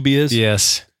know who Zuby is?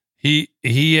 Yes.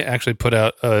 He actually put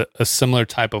out a similar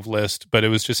type of list, but it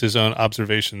was just his own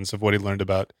observations of what he learned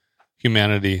about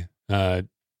humanity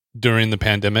during the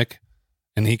pandemic.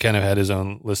 And he kind of had his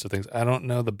own list of things. I don't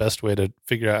know the best way to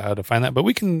figure out how to find that, but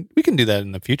we can do that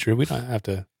in the future. We don't have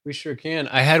to. We sure can.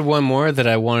 I had one more that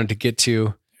I wanted to get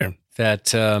to. Here.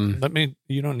 That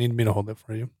you don't need me to hold it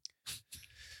for you.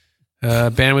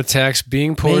 Bandwidth tax.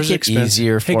 Being poor is Make it expensive.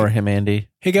 easier for him, Andy.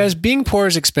 Hey guys, being poor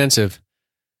is expensive.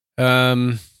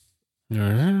 Expensive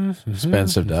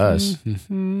to us.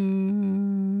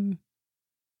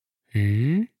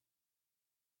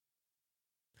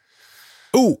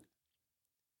 Ooh.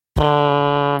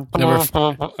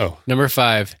 Number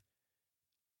 5.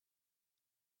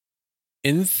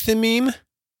 Enthymeme.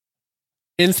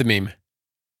 Enthyme.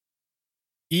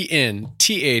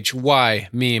 ENTHY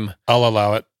meme. I'll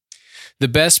allow it. The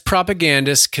best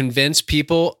propagandists convince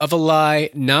people of a lie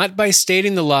not by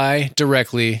stating the lie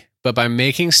directly, but by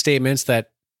making statements that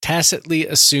tacitly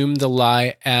assume the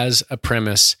lie as a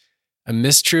premise. A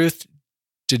mistruth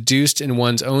deduced in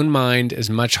one's own mind is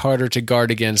much harder to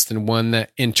guard against than one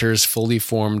that enters fully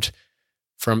formed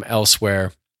from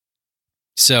elsewhere.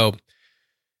 So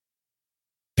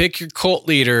pick your cult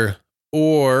leader,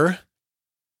 or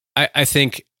I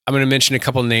think I'm going to mention a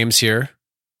couple names here,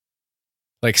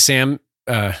 like Sam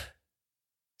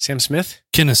Smith?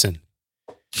 Kinison.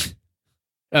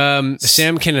 Sam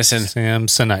Kinison.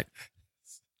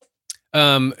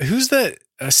 Samsonite. Who's the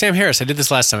Sam Harris? I did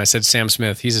this last time. I said Sam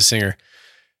Smith. He's a singer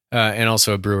and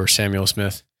also a brewer, Samuel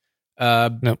Smith.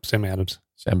 Nope, Sam Adams.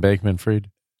 Sam Bankman-Fried.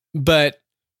 But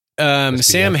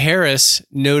Sam Harris,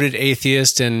 noted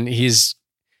atheist, and he's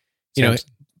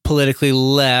politically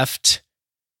left.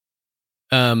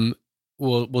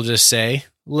 We'll just say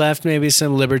left, maybe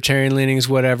some libertarian leanings,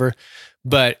 whatever.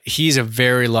 But he's a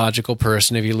very logical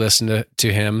person if you listen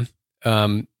to him.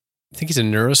 I think he's a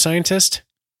neuroscientist.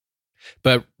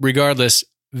 But regardless,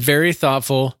 very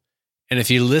thoughtful. And if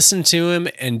you listen to him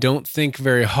and don't think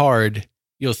very hard,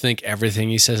 you'll think everything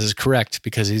he says is correct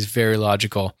because he's very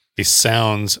logical. He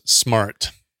sounds smart.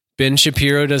 Ben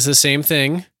Shapiro does the same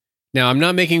thing. Now, I'm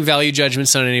not making value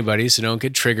judgments on anybody, so don't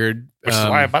get triggered. Which is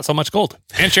why I bought so much gold.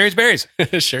 And Sherry's Berries.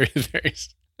 Sherry's Berries.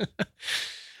 What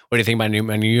do you think about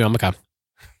my new Yamaka?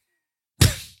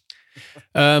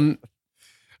 I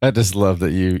just love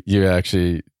that you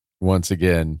actually, once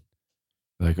again,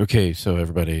 like, okay, so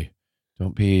everybody,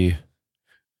 don't be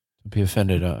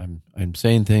offended. I'm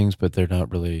saying things, but they're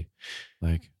not really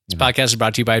like. This podcast is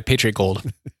brought to you by Patriot Gold.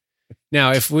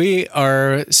 Now, if we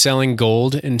are selling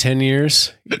gold in 10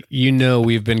 years,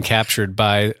 we've been captured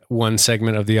by one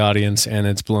segment of the audience and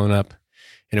it's blown up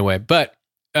in a way. But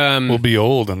we'll be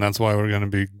old, and that's why we're going to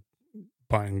be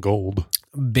buying gold.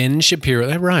 Ben Shapiro,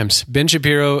 that rhymes. Ben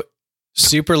Shapiro,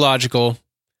 super logical.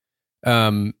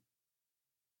 Jordan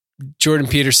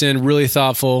Peterson, really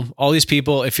thoughtful. All these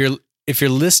people, if you're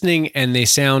listening and they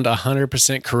sound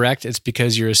 100% correct, it's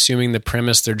because you're assuming the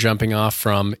premise they're jumping off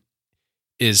from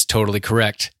is totally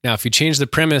correct. Now, if you change the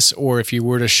premise, or if you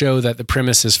were to show that the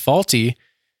premise is faulty,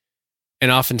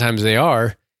 and oftentimes they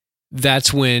are,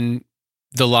 that's when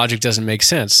the logic doesn't make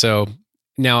sense. So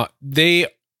now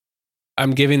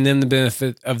I'm giving them the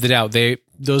benefit of the doubt.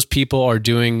 Those people are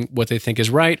doing what they think is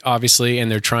right, obviously,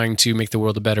 and they're trying to make the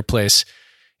world a better place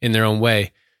in their own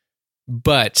way.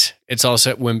 But it's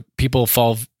also when people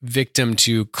fall victim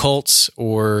to cults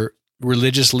or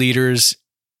religious leaders,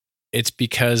 it's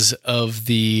because of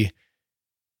the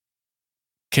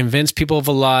convince people of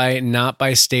a lie, not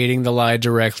by stating the lie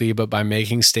directly, but by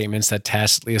making statements that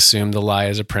tacitly assume the lie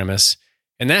as a premise.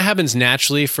 And that happens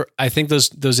naturally for, I think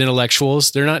those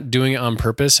intellectuals, they're not doing it on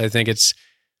purpose. I think it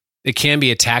can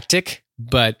be a tactic,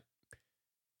 but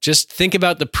just think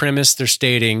about the premise they're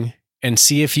stating and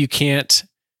see if you can't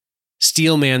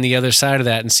steel man the other side of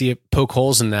that and see it, poke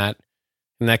holes in that.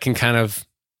 And that can kind of,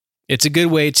 it's a good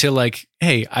way to like,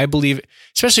 hey, I believe,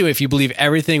 especially if you believe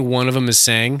everything one of them is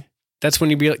saying, that's when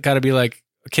you got to be like,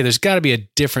 okay, there's got to be a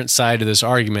different side to this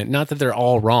argument. Not that they're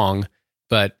all wrong,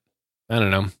 but I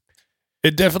don't know.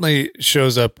 It definitely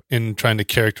shows up in trying to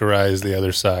characterize the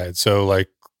other side. So like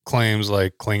claims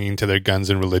like clinging to their guns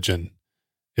and religion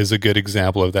is a good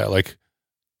example of that. Like,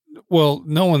 well,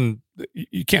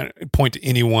 you can't point to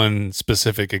any one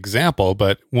specific example,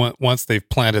 but once they've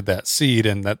planted that seed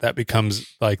and that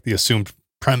becomes like the assumed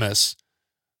premise,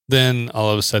 then all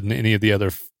of a sudden any of the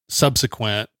other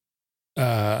subsequent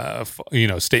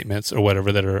statements or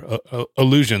whatever that are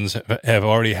allusions have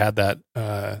already had that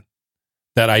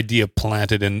idea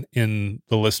planted in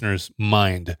the listener's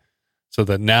mind, so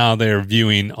that now they're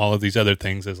viewing all of these other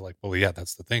things as like, well, yeah,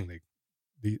 that's the thing.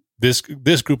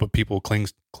 This group of people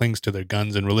clings to their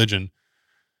guns and religion.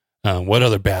 What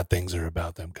other bad things are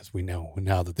about them? Because we know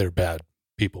now that they're bad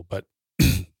people. But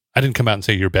I didn't come out and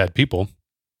say you're bad people.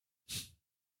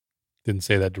 Didn't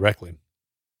say that directly,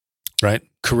 right?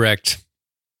 Correct.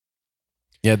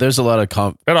 Yeah, there's a lot of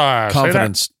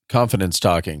confidence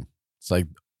talking. It's like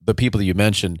the people that you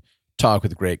mentioned talk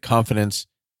with great confidence.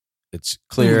 It's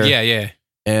clear. Yeah.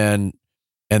 And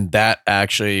that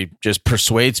actually just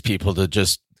persuades people to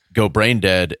just go brain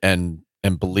dead and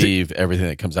believe everything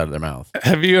that comes out of their mouth.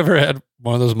 Have you ever had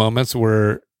one of those moments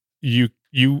where you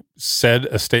said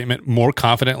a statement more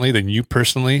confidently than you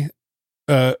personally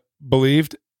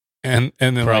believed, and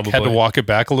then like had to walk it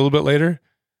back a little bit later?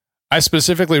 I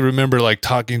specifically remember like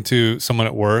talking to someone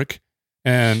at work,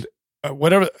 and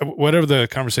whatever the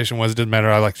conversation was, it didn't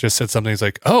matter. I like just said something. He's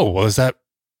like, "Oh, well,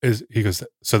 he goes,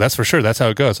 so that's for sure. That's how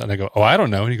it goes." And I go, "Oh, I don't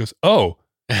know." And he goes, "Oh,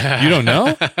 you don't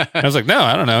know?" And I was like, "No,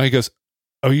 I don't know." He goes,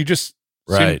 "Oh, you just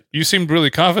Right. You seemed really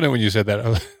confident when you said that.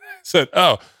 I said,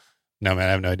 "Oh, no, man,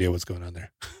 I have no idea what's going on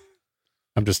there.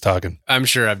 I'm just talking." I'm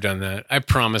sure I've done that. I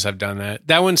promise I've done that.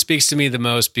 That one speaks to me the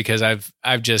most because I've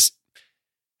just,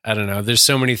 I don't know. There's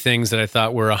so many things that I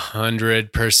thought were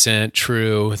 100%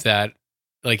 true that,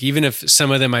 like, even if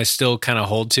some of them I still kind of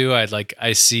hold to,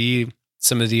 I see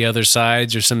some of the other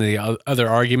sides or some of the other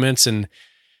arguments, and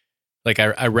like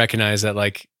I recognize that,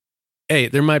 like, hey,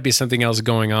 there might be something else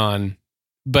going on.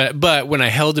 But when I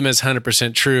held them as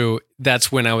 100% true,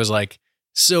 that's when I was like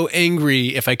so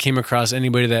angry if I came across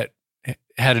anybody that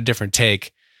had a different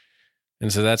take.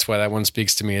 And so that's why that one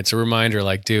speaks to me. It's a reminder,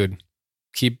 like, dude,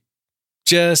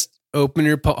 just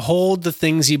open hold the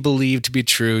things you believe to be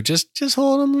true. Just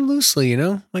hold them loosely, you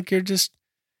know? Like you're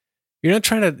not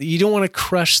trying to, you don't want to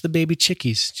crush the baby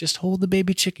chickies. Just hold the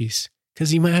baby chickies,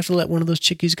 because you might have to let one of those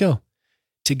chickies go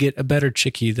to get a better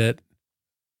chickie that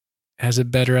has a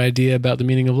better idea about the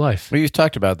meaning of life. Well, you have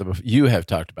talked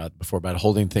about it before about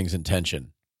holding things in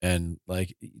tension, and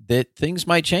like that things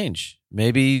might change.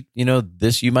 Maybe,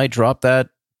 you might drop that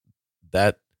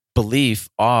belief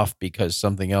off because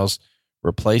something else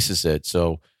replaces it.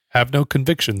 So Have no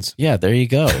convictions. yeah, there you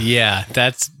go. Yeah,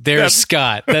 there's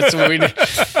Scott. That's what we do.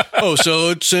 Oh,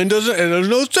 so sin doesn't, and there's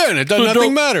no sin.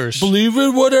 Nothing matters. Believe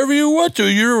in whatever you want to.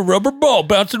 You're a rubber ball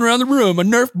bouncing around the room, a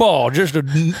Nerf ball.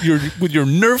 You're with your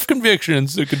Nerf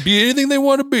convictions. It could be anything they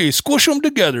want to be. Squish them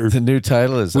together. The new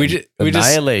title is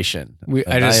Annihilation.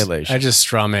 I just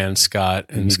straw man Scott,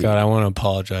 and Scott, I want to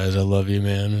apologize. I love you,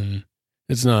 man, and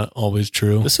it's not always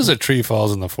true. This is a tree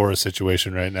falls in the forest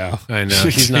situation right now. I know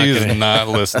he's not. He is not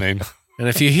listening. And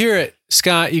if you hear it,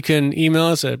 Scott, you can email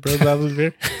us at bro.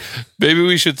 Maybe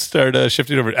we should start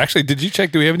shifting over. Actually, did you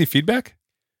check? Do we have any feedback?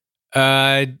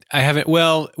 I haven't.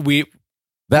 Well, I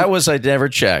never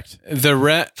checked.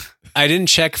 I didn't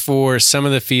check for some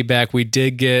of the feedback. We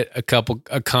did get a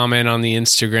comment on the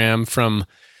Instagram from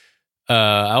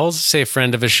I will say a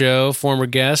friend of a show, former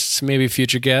guest, maybe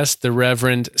future guest, the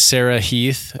Reverend Sarah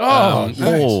Heath.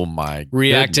 Oh my!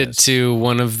 Reacted goodness. to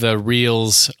one of the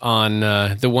reels on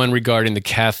the one regarding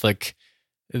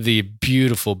the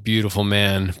beautiful, beautiful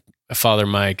man, Father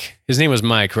Mike. His name was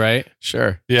Mike, right?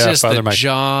 Sure. Yeah, Just Father the Mike.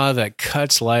 jaw that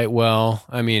cuts light well.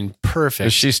 I mean, perfect.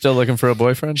 Is she still looking for a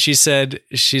boyfriend? She said,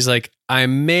 she's like, I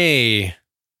may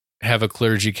have a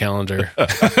clergy calendar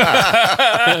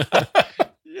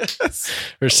Yes.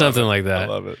 or something like that. I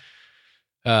love it.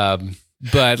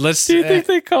 But let's. Do you think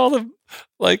they call him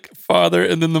like Father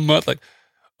and then the month? Like,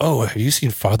 oh, have you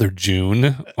seen Father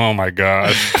June? Oh my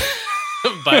gosh.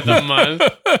 by the month?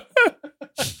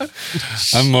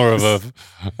 I'm more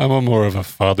of a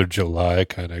Father July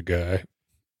kind of guy.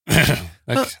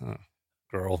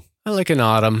 Girl. I like an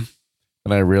autumn.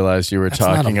 And I realized you were That's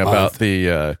not talking a about month.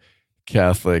 the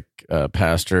Catholic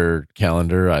pastor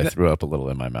calendar. I threw up a little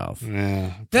in my mouth.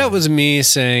 Yeah. That was me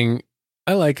saying,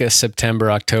 I like a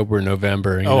September, October,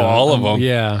 November. All of them.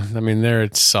 Yeah. I mean,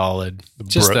 it's solid.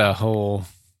 Just the whole.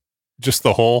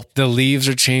 The leaves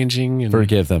are changing and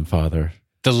Forgive them, Father.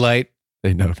 the light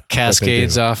They know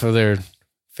cascades off of their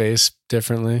face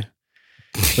differently.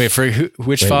 Wait, which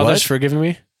Wait, father's what? forgiving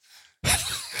me?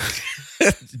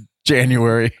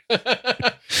 January.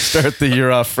 Start the year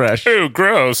off fresh. Ew,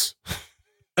 gross.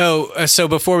 Oh, so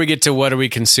before we get to what are we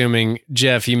consuming,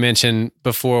 Jeff, you mentioned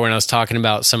before when I was talking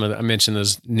about I mentioned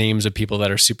those names of people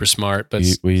that are super smart, but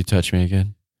Will you touch me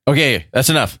again? Okay, that's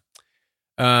enough.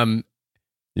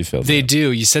 You feel they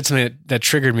do. You said something that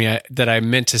triggered me that I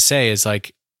meant to say is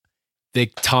like, they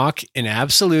talk in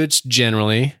absolutes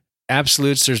generally.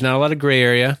 Absolutes, there's not a lot of gray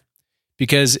area,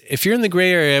 because if you're in the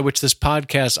gray area, which this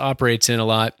podcast operates in a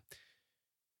lot,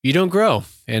 you don't grow.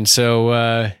 And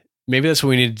so maybe that's what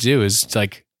we need to do is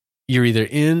like, you're either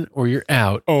in or you're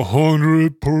out.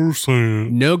 100%.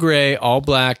 No gray, all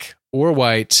black or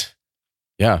white.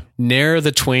 Yeah, Ne'er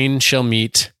the twain shall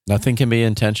meet. nothing can be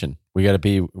in tension. We got to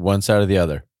be one side or the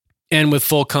other. And with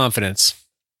full confidence.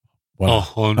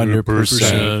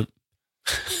 100%.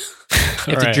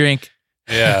 You have to drink.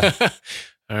 Yeah.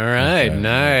 All right, Okay.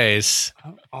 nice.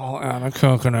 All out of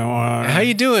coconut water. How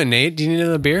you doing, Nate? Do you need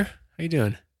another beer? How you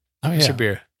doing? Oh, What's yeah. your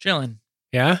beer? Chilling.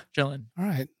 Yeah? Chilling. All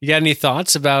right. You got any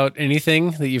thoughts about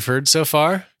anything that you've heard so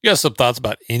far? You got some thoughts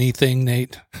about anything,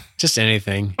 Nate? Just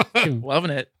anything.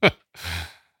 Loving it.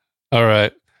 All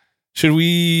right. Should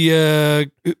we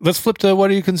let's flip to what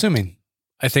are you consuming?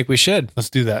 I think we should. Let's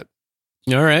do that.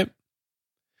 All right.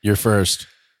 You're first.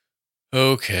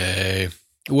 Okay.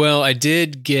 Well, I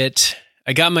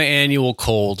got my annual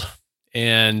cold,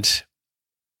 and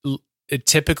it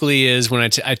typically is when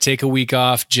I take a week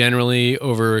off, generally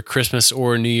over Christmas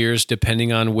or New Year's,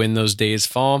 depending on when those days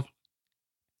fall.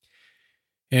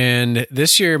 And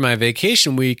this year, my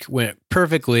vacation week went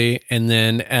perfectly. And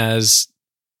then as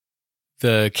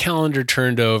the calendar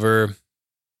turned over,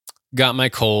 got my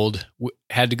cold,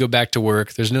 had to go back to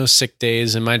work. There's no sick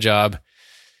days in my job.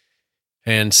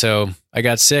 And so I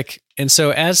got sick. And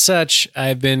so as such,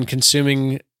 I've been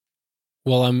consuming,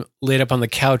 while I'm laid up on the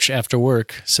couch after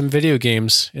work, some video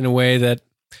games in a way that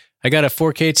I got a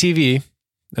 4K TV.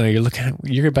 Oh,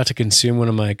 you're about to consume one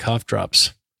of my cough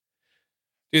drops.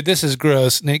 Dude, this is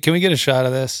gross. Nate, can we get a shot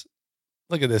of this?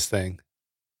 Look at this thing.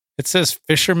 It says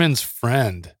Fisherman's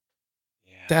Friend.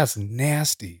 Yeah. That's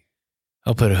nasty.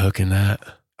 I'll put a hook in that.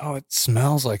 Oh, it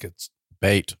smells like it's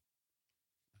Bait.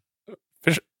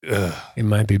 fish. Ugh, It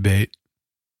might be bait.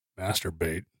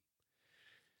 masturbate.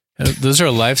 Those are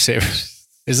lifesavers.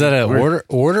 Is that an order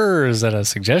or is that a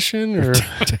suggestion or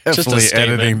Definitely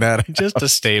statement. editing that just a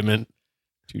statement?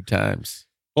 2 times.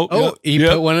 Oh, he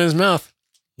put one in his mouth.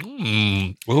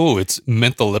 Oh, it's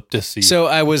mentholyptus-y. So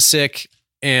I was sick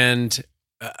and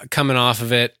coming off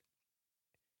of it,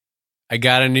 I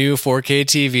got a new 4K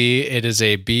TV. It is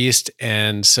a beast.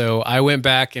 And so I went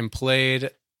back and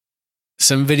played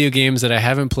some video games that I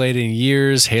haven't played in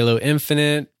years. Halo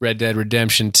Infinite, Red Dead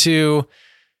Redemption 2,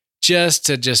 just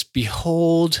to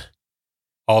behold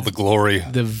all the glory.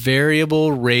 the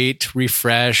variable rate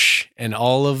refresh and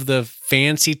all of the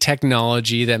fancy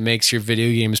technology that makes your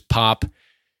video games pop.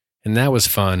 And that was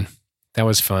fun.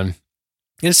 And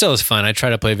it still is fun. I try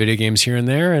to play video games here and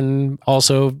there and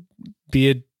also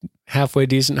be a halfway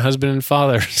decent husband and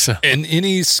father. So In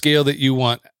any scale that you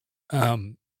want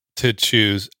to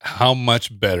choose, how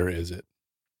much better is it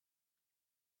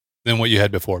than what you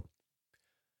had before?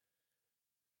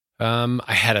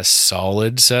 I had a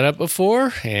solid setup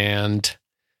before and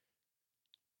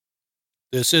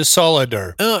This is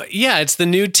solider. yeah, it's the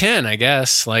new 10, I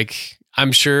guess. Like,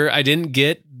 I'm sure I didn't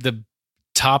get the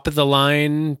top of the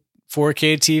line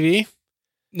 4K TV.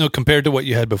 No, compared to what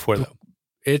you had before, though.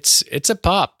 It's a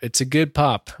pop. It's a good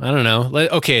pop. I don't know.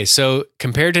 Okay, so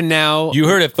compared to now, You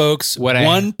heard it, folks.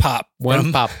 One pop.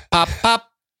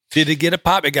 pop. Did it get a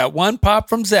pop? It got one pop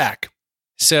from Zach.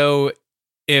 So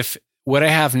if what I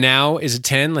have now is a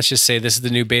 10, let's just say this is the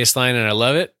new baseline and I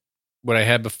love it. What I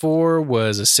had before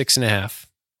was a 6.5.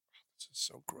 This is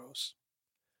so gross.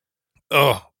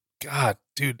 Oh, God,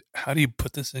 dude. How do you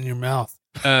put this in your mouth?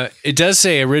 It does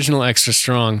say original extra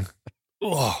strong.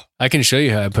 Oh. I can show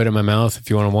you how I put it in my mouth if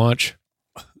you want to watch.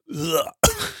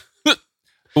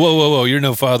 Whoa. You're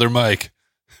no Father Mike.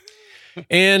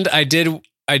 And I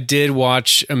did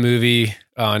watch a movie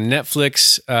on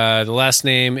Netflix. The last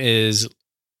name is,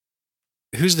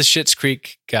 who's the Schitt's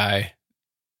Creek guy?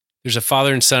 There's a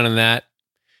father and son in that.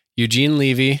 Eugene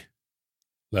Levy.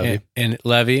 And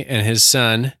Levy and his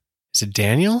son. Is it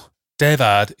Daniel?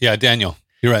 David. Yeah, Daniel.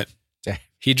 You're right.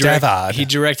 He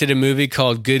directed a movie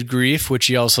called Good Grief, which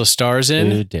he also stars in.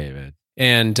 Good David.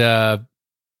 And I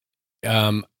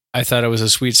thought it was a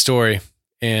sweet story.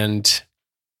 And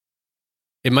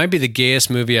it might be the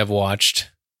gayest movie I've watched.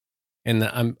 And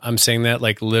I'm saying that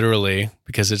like literally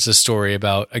because it's a story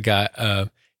about a guy.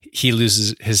 He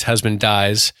loses, his husband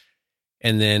dies.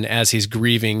 And then as he's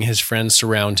grieving, his friends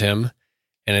surround him.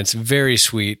 And it's very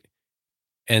sweet.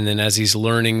 And then as he's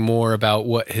learning more about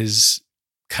what his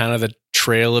kind of the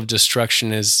trail of destruction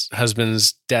his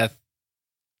husband's death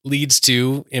leads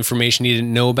to, information he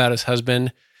didn't know about his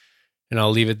husband. And I'll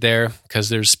leave it there because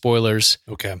there's spoilers.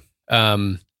 Okay.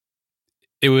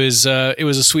 It was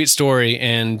a sweet story,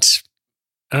 and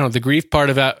I don't know, the grief part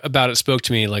about it spoke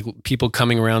to me, like people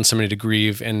coming around somebody to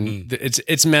grieve, and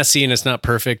it's messy and it's not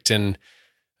perfect, and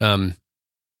I don't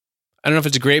know if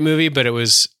it's a great movie, but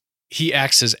he's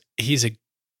a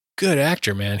good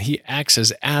actor, man. He acts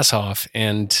his ass off,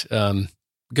 and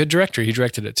good director. He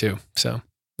directed it too, so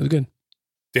it was good.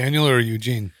 Daniel or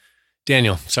Eugene?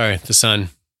 Daniel, sorry, the son.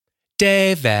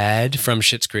 David from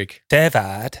Schitt's Creek.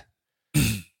 David.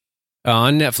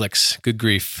 On Netflix. Good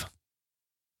grief.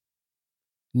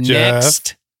 Jeff?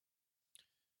 Next.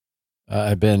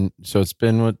 It's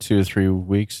been what, 2 or 3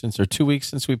 weeks or 2 weeks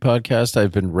since we podcast.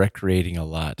 I've been recreating a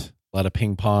lot of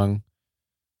ping pong,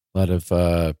 a lot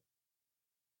of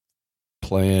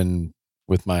playing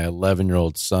with my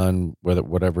 11-year-old son,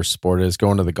 whatever sport it is,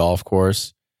 going to the golf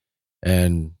course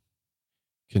and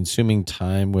consuming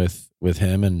time with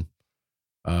him. And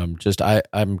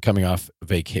I'm coming off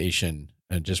vacation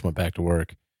and just went back to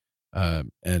work.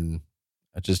 And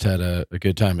I just had a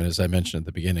good time. And as I mentioned at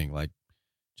the beginning, like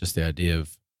just the idea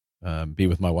of be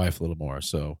with my wife a little more.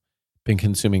 So been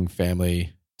consuming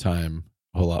family time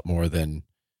a whole lot more than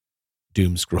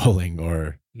doom scrolling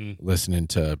or listening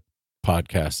to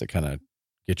podcasts that kind of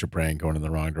get your brain going in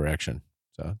the wrong direction.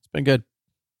 So it's been good.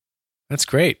 That's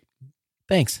great.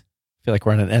 Thanks. I feel like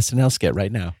we're on an SNL skit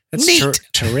right now. That's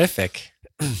terrific.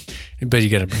 But you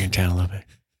got to bring it down a little bit.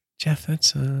 Jeff,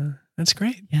 that's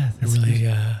great. Yeah, I really,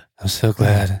 I'm so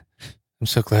glad. I'm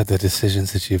so glad the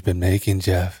decisions that you've been making,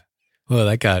 Jeff.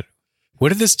 well, what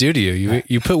did this do to you?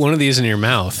 You put one of these in your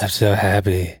mouth. I'm so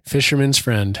happy. Fisherman's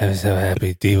friend. I'm so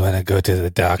happy. Do you want to go to the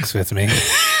docks with me?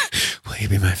 Will you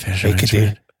be my fisherman's we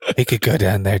friend? could go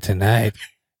down there tonight.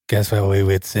 Guess what we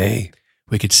would say?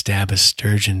 We could stab a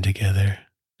sturgeon together.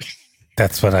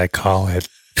 That's what I call it.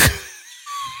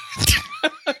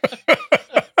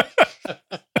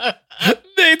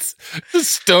 Nate's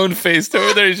just stone faced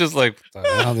over there. He's just like,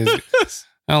 how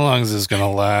long is this going to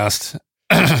last?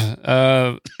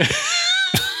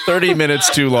 30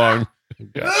 minutes too long.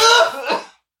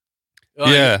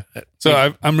 Yeah.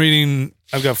 So I'm reading,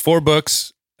 I've got 4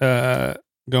 books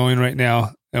going right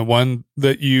now. And one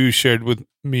that you shared with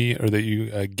me, or that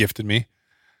you gifted me,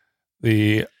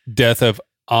 The Death of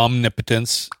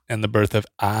Omnipotence and the Birth of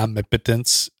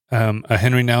Omnipotence, a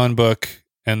Henry Nouwen book,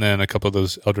 and then a couple of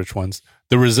those Eldritch ones.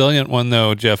 The Resilient one,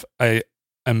 though, Jeff, I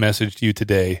messaged you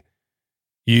today.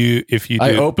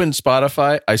 I opened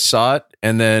Spotify, I saw it,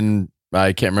 and then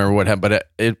I can't remember what happened, but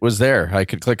it was there. I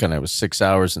could click on it. It was 6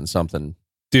 hours and something.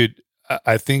 Dude,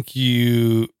 I think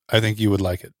you would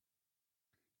like it.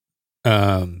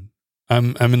 I'm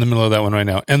in the middle of that one right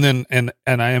now, and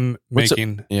I am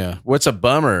making. What's a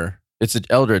bummer? It's an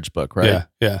Eldritch book, right?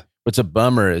 Yeah. What's a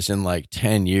bummer is in like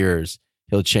 10 years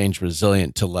he'll change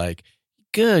Resilient to like,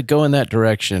 good, go in that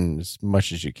direction as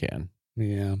much as you can.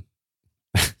 Yeah.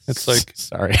 It's like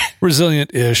sorry,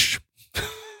 Resilient-ish.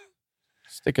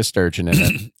 Stick a sturgeon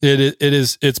in it.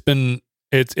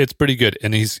 It's pretty good,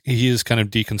 and he is kind of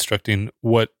deconstructing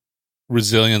what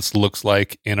resilience looks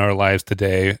like in our lives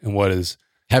today, and what is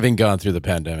having gone through the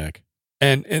pandemic.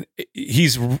 And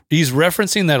he's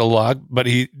referencing that a lot, but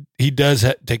he does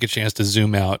take a chance to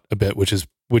zoom out a bit, which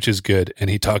is good. And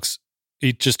he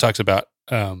just talks about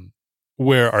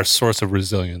where our source of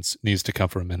resilience needs to come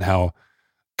from, and how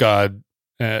God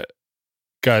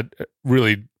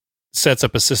really sets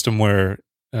up a system where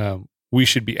we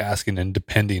should be asking and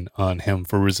depending on Him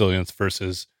for resilience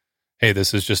versus, hey,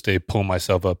 this is just a pull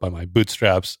myself up by my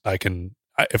bootstraps.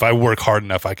 If I work hard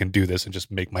enough, I can do this and just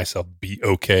make myself be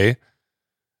okay.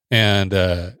 And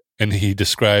he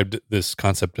described this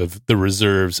concept of the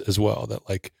reserves as well, that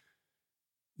like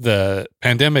the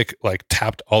pandemic like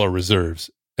tapped all our reserves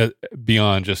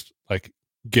beyond just like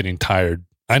getting tired.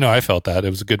 I know I felt that. It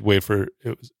was a good way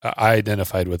I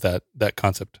identified with that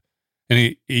concept.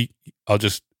 And I'll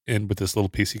just end with this little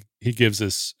piece. He gives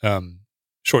this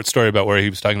short story about where he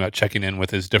was talking about checking in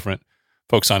with his different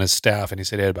folks on his staff. And he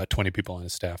said he had about 20 people on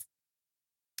his staff.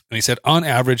 And he said, on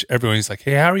average, everyone's like,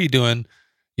 hey, how are you doing?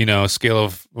 Scale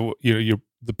of,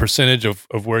 the percentage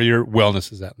of where your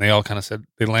wellness is at. And they all kind of said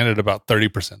they landed about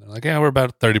 30%. They're like, yeah, we're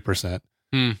about 30%.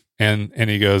 And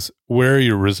he goes, where are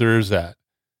your reserves at?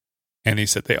 And he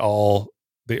said they all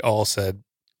said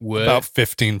what? About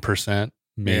 15%,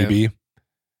 maybe. Yeah.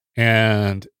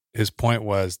 And his point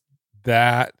was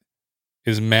that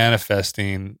is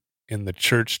manifesting in the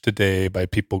church today by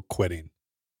people quitting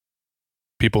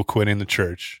the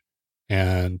church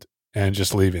and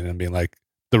just leaving and being like,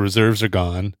 the reserves are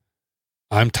gone.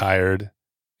 I'm tired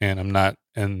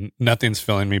and nothing's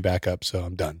filling me back up. So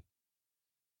I'm done.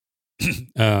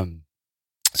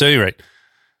 So you're right.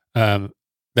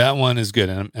 That one is good.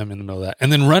 And I'm in the middle of that.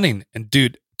 And then running. And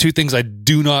dude, 2 things I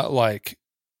do not like.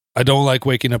 I don't like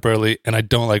waking up early, and I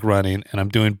don't like running. And I'm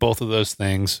doing both of those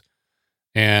things.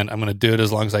 And I'm going to do it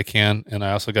as long as I can. And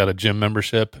I also got a gym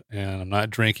membership, and I'm not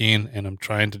drinking, and I'm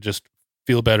trying to just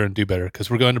feel better and do better, because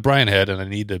we're going to Brian Head, and I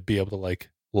need to be able to like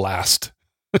last.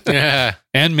 Yeah.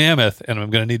 And Mammoth, and I'm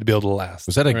going to need to be able to last.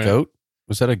 Was that a goat?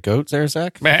 Was that a goat there,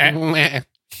 Zach? Yeah,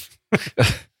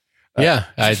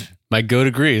 my goat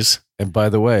agrees. And by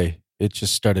the way, it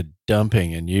just started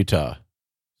dumping in Utah.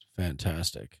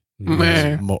 Fantastic. And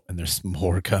there's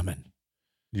more coming.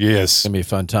 Yes. It's going to be a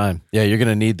fun time. Yeah, you're going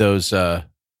to need those. Those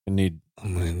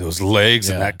legs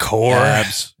and that core.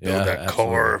 Abs. Build that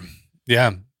core.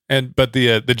 Yeah. But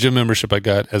the gym membership I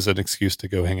got as an excuse to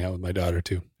go hang out with my daughter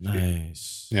too.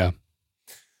 Nice. Yeah.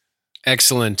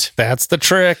 Excellent. That's the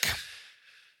trick.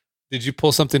 Did you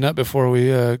pull something up before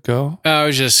we go? I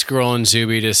was just scrolling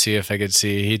Zuby to see if I could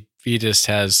see. He just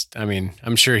has,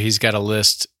 I'm sure he's got a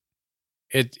list.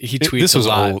 He tweets this was a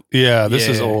lot. Old. Yeah, this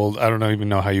is old. I don't even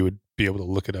know how you would be able to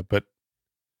look it up, but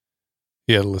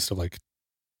he had a list of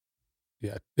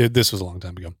this was a long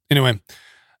time ago. Anyway,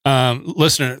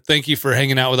 listener, thank you for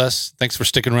hanging out with us. Thanks for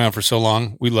sticking around for so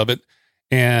long. We love it.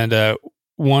 And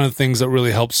one of the things that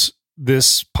really helps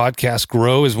this podcast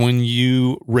grow is when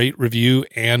you rate, review,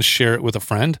 and share it with a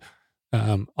friend.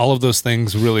 All of those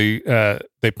things really,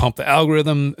 they pump the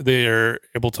algorithm. They're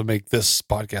able to make this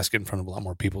podcast get in front of a lot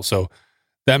more people. So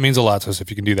that means a lot to us if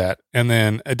you can do that. And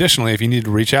then additionally, if you need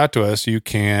to reach out to us, you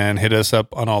can hit us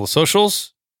up on all the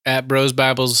socials. At Bros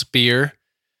Bibles Beer.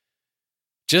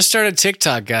 Just started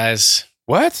TikTok, guys.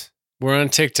 What? We're on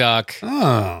TikTok.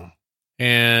 Oh.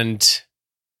 And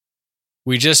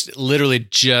we literally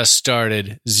just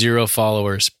started, 0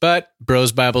 followers. But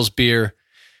Bros Bibles Beer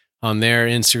on there,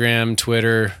 Instagram,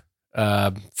 Twitter,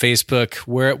 Facebook,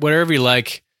 wherever you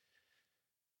like.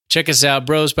 Check us out,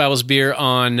 Bros Bibles Beer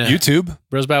on YouTube.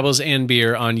 Bros Bibles and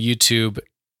Beer on YouTube.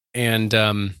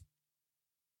 And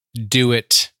do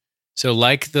it. So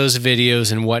like those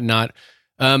videos and whatnot.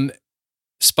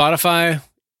 Spotify,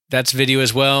 that's video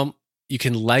as well. You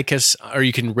can like us or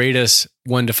you can rate us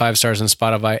 1 to 5 stars on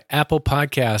Spotify. Apple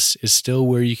Podcasts is still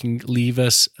where you can leave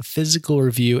us a physical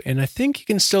review. And I think you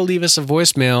can still leave us a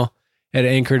voicemail at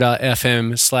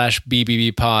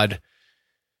anchor.fm/BBBpod.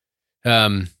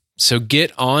 So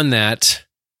get on that.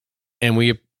 And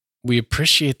we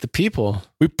appreciate the people.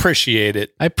 We appreciate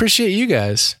it. I appreciate you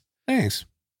guys. Thanks.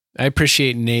 I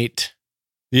appreciate Nate.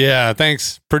 Yeah,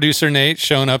 thanks. Producer Nate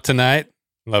showing up tonight.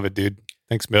 Love it, dude.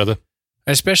 Thanks, brother.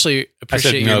 I especially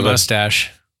appreciate your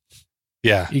mustache.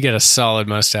 Yeah. You got a solid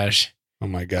mustache. Oh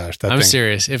my gosh. I'm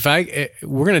serious. We're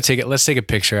going to let's take a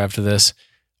picture after this,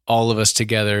 all of us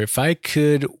together. If I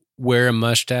could wear a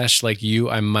mustache like you,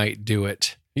 I might do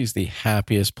it. He's the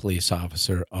happiest police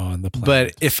officer on the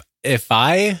planet. But if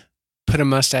I put a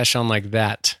mustache on like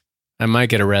that, I might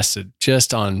get arrested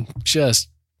just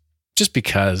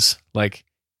because, like,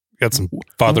 got some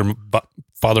Father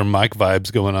Mike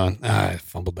vibes going on. I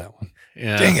fumbled that one.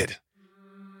 Yeah. Dang it.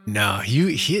 No,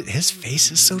 his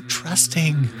face is so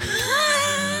trusting.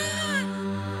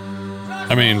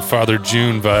 I mean, Father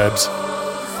June vibes.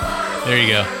 There you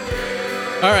go.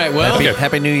 All right, well.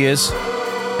 Happy New Year's.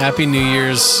 Happy New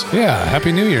Year's. Yeah,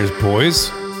 Happy New Year's, boys.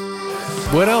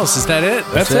 What else? Is that it?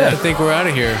 That's it. I think we're out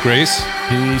of here. Grace.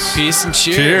 Peace. Peace and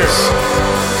cheers. Cheers.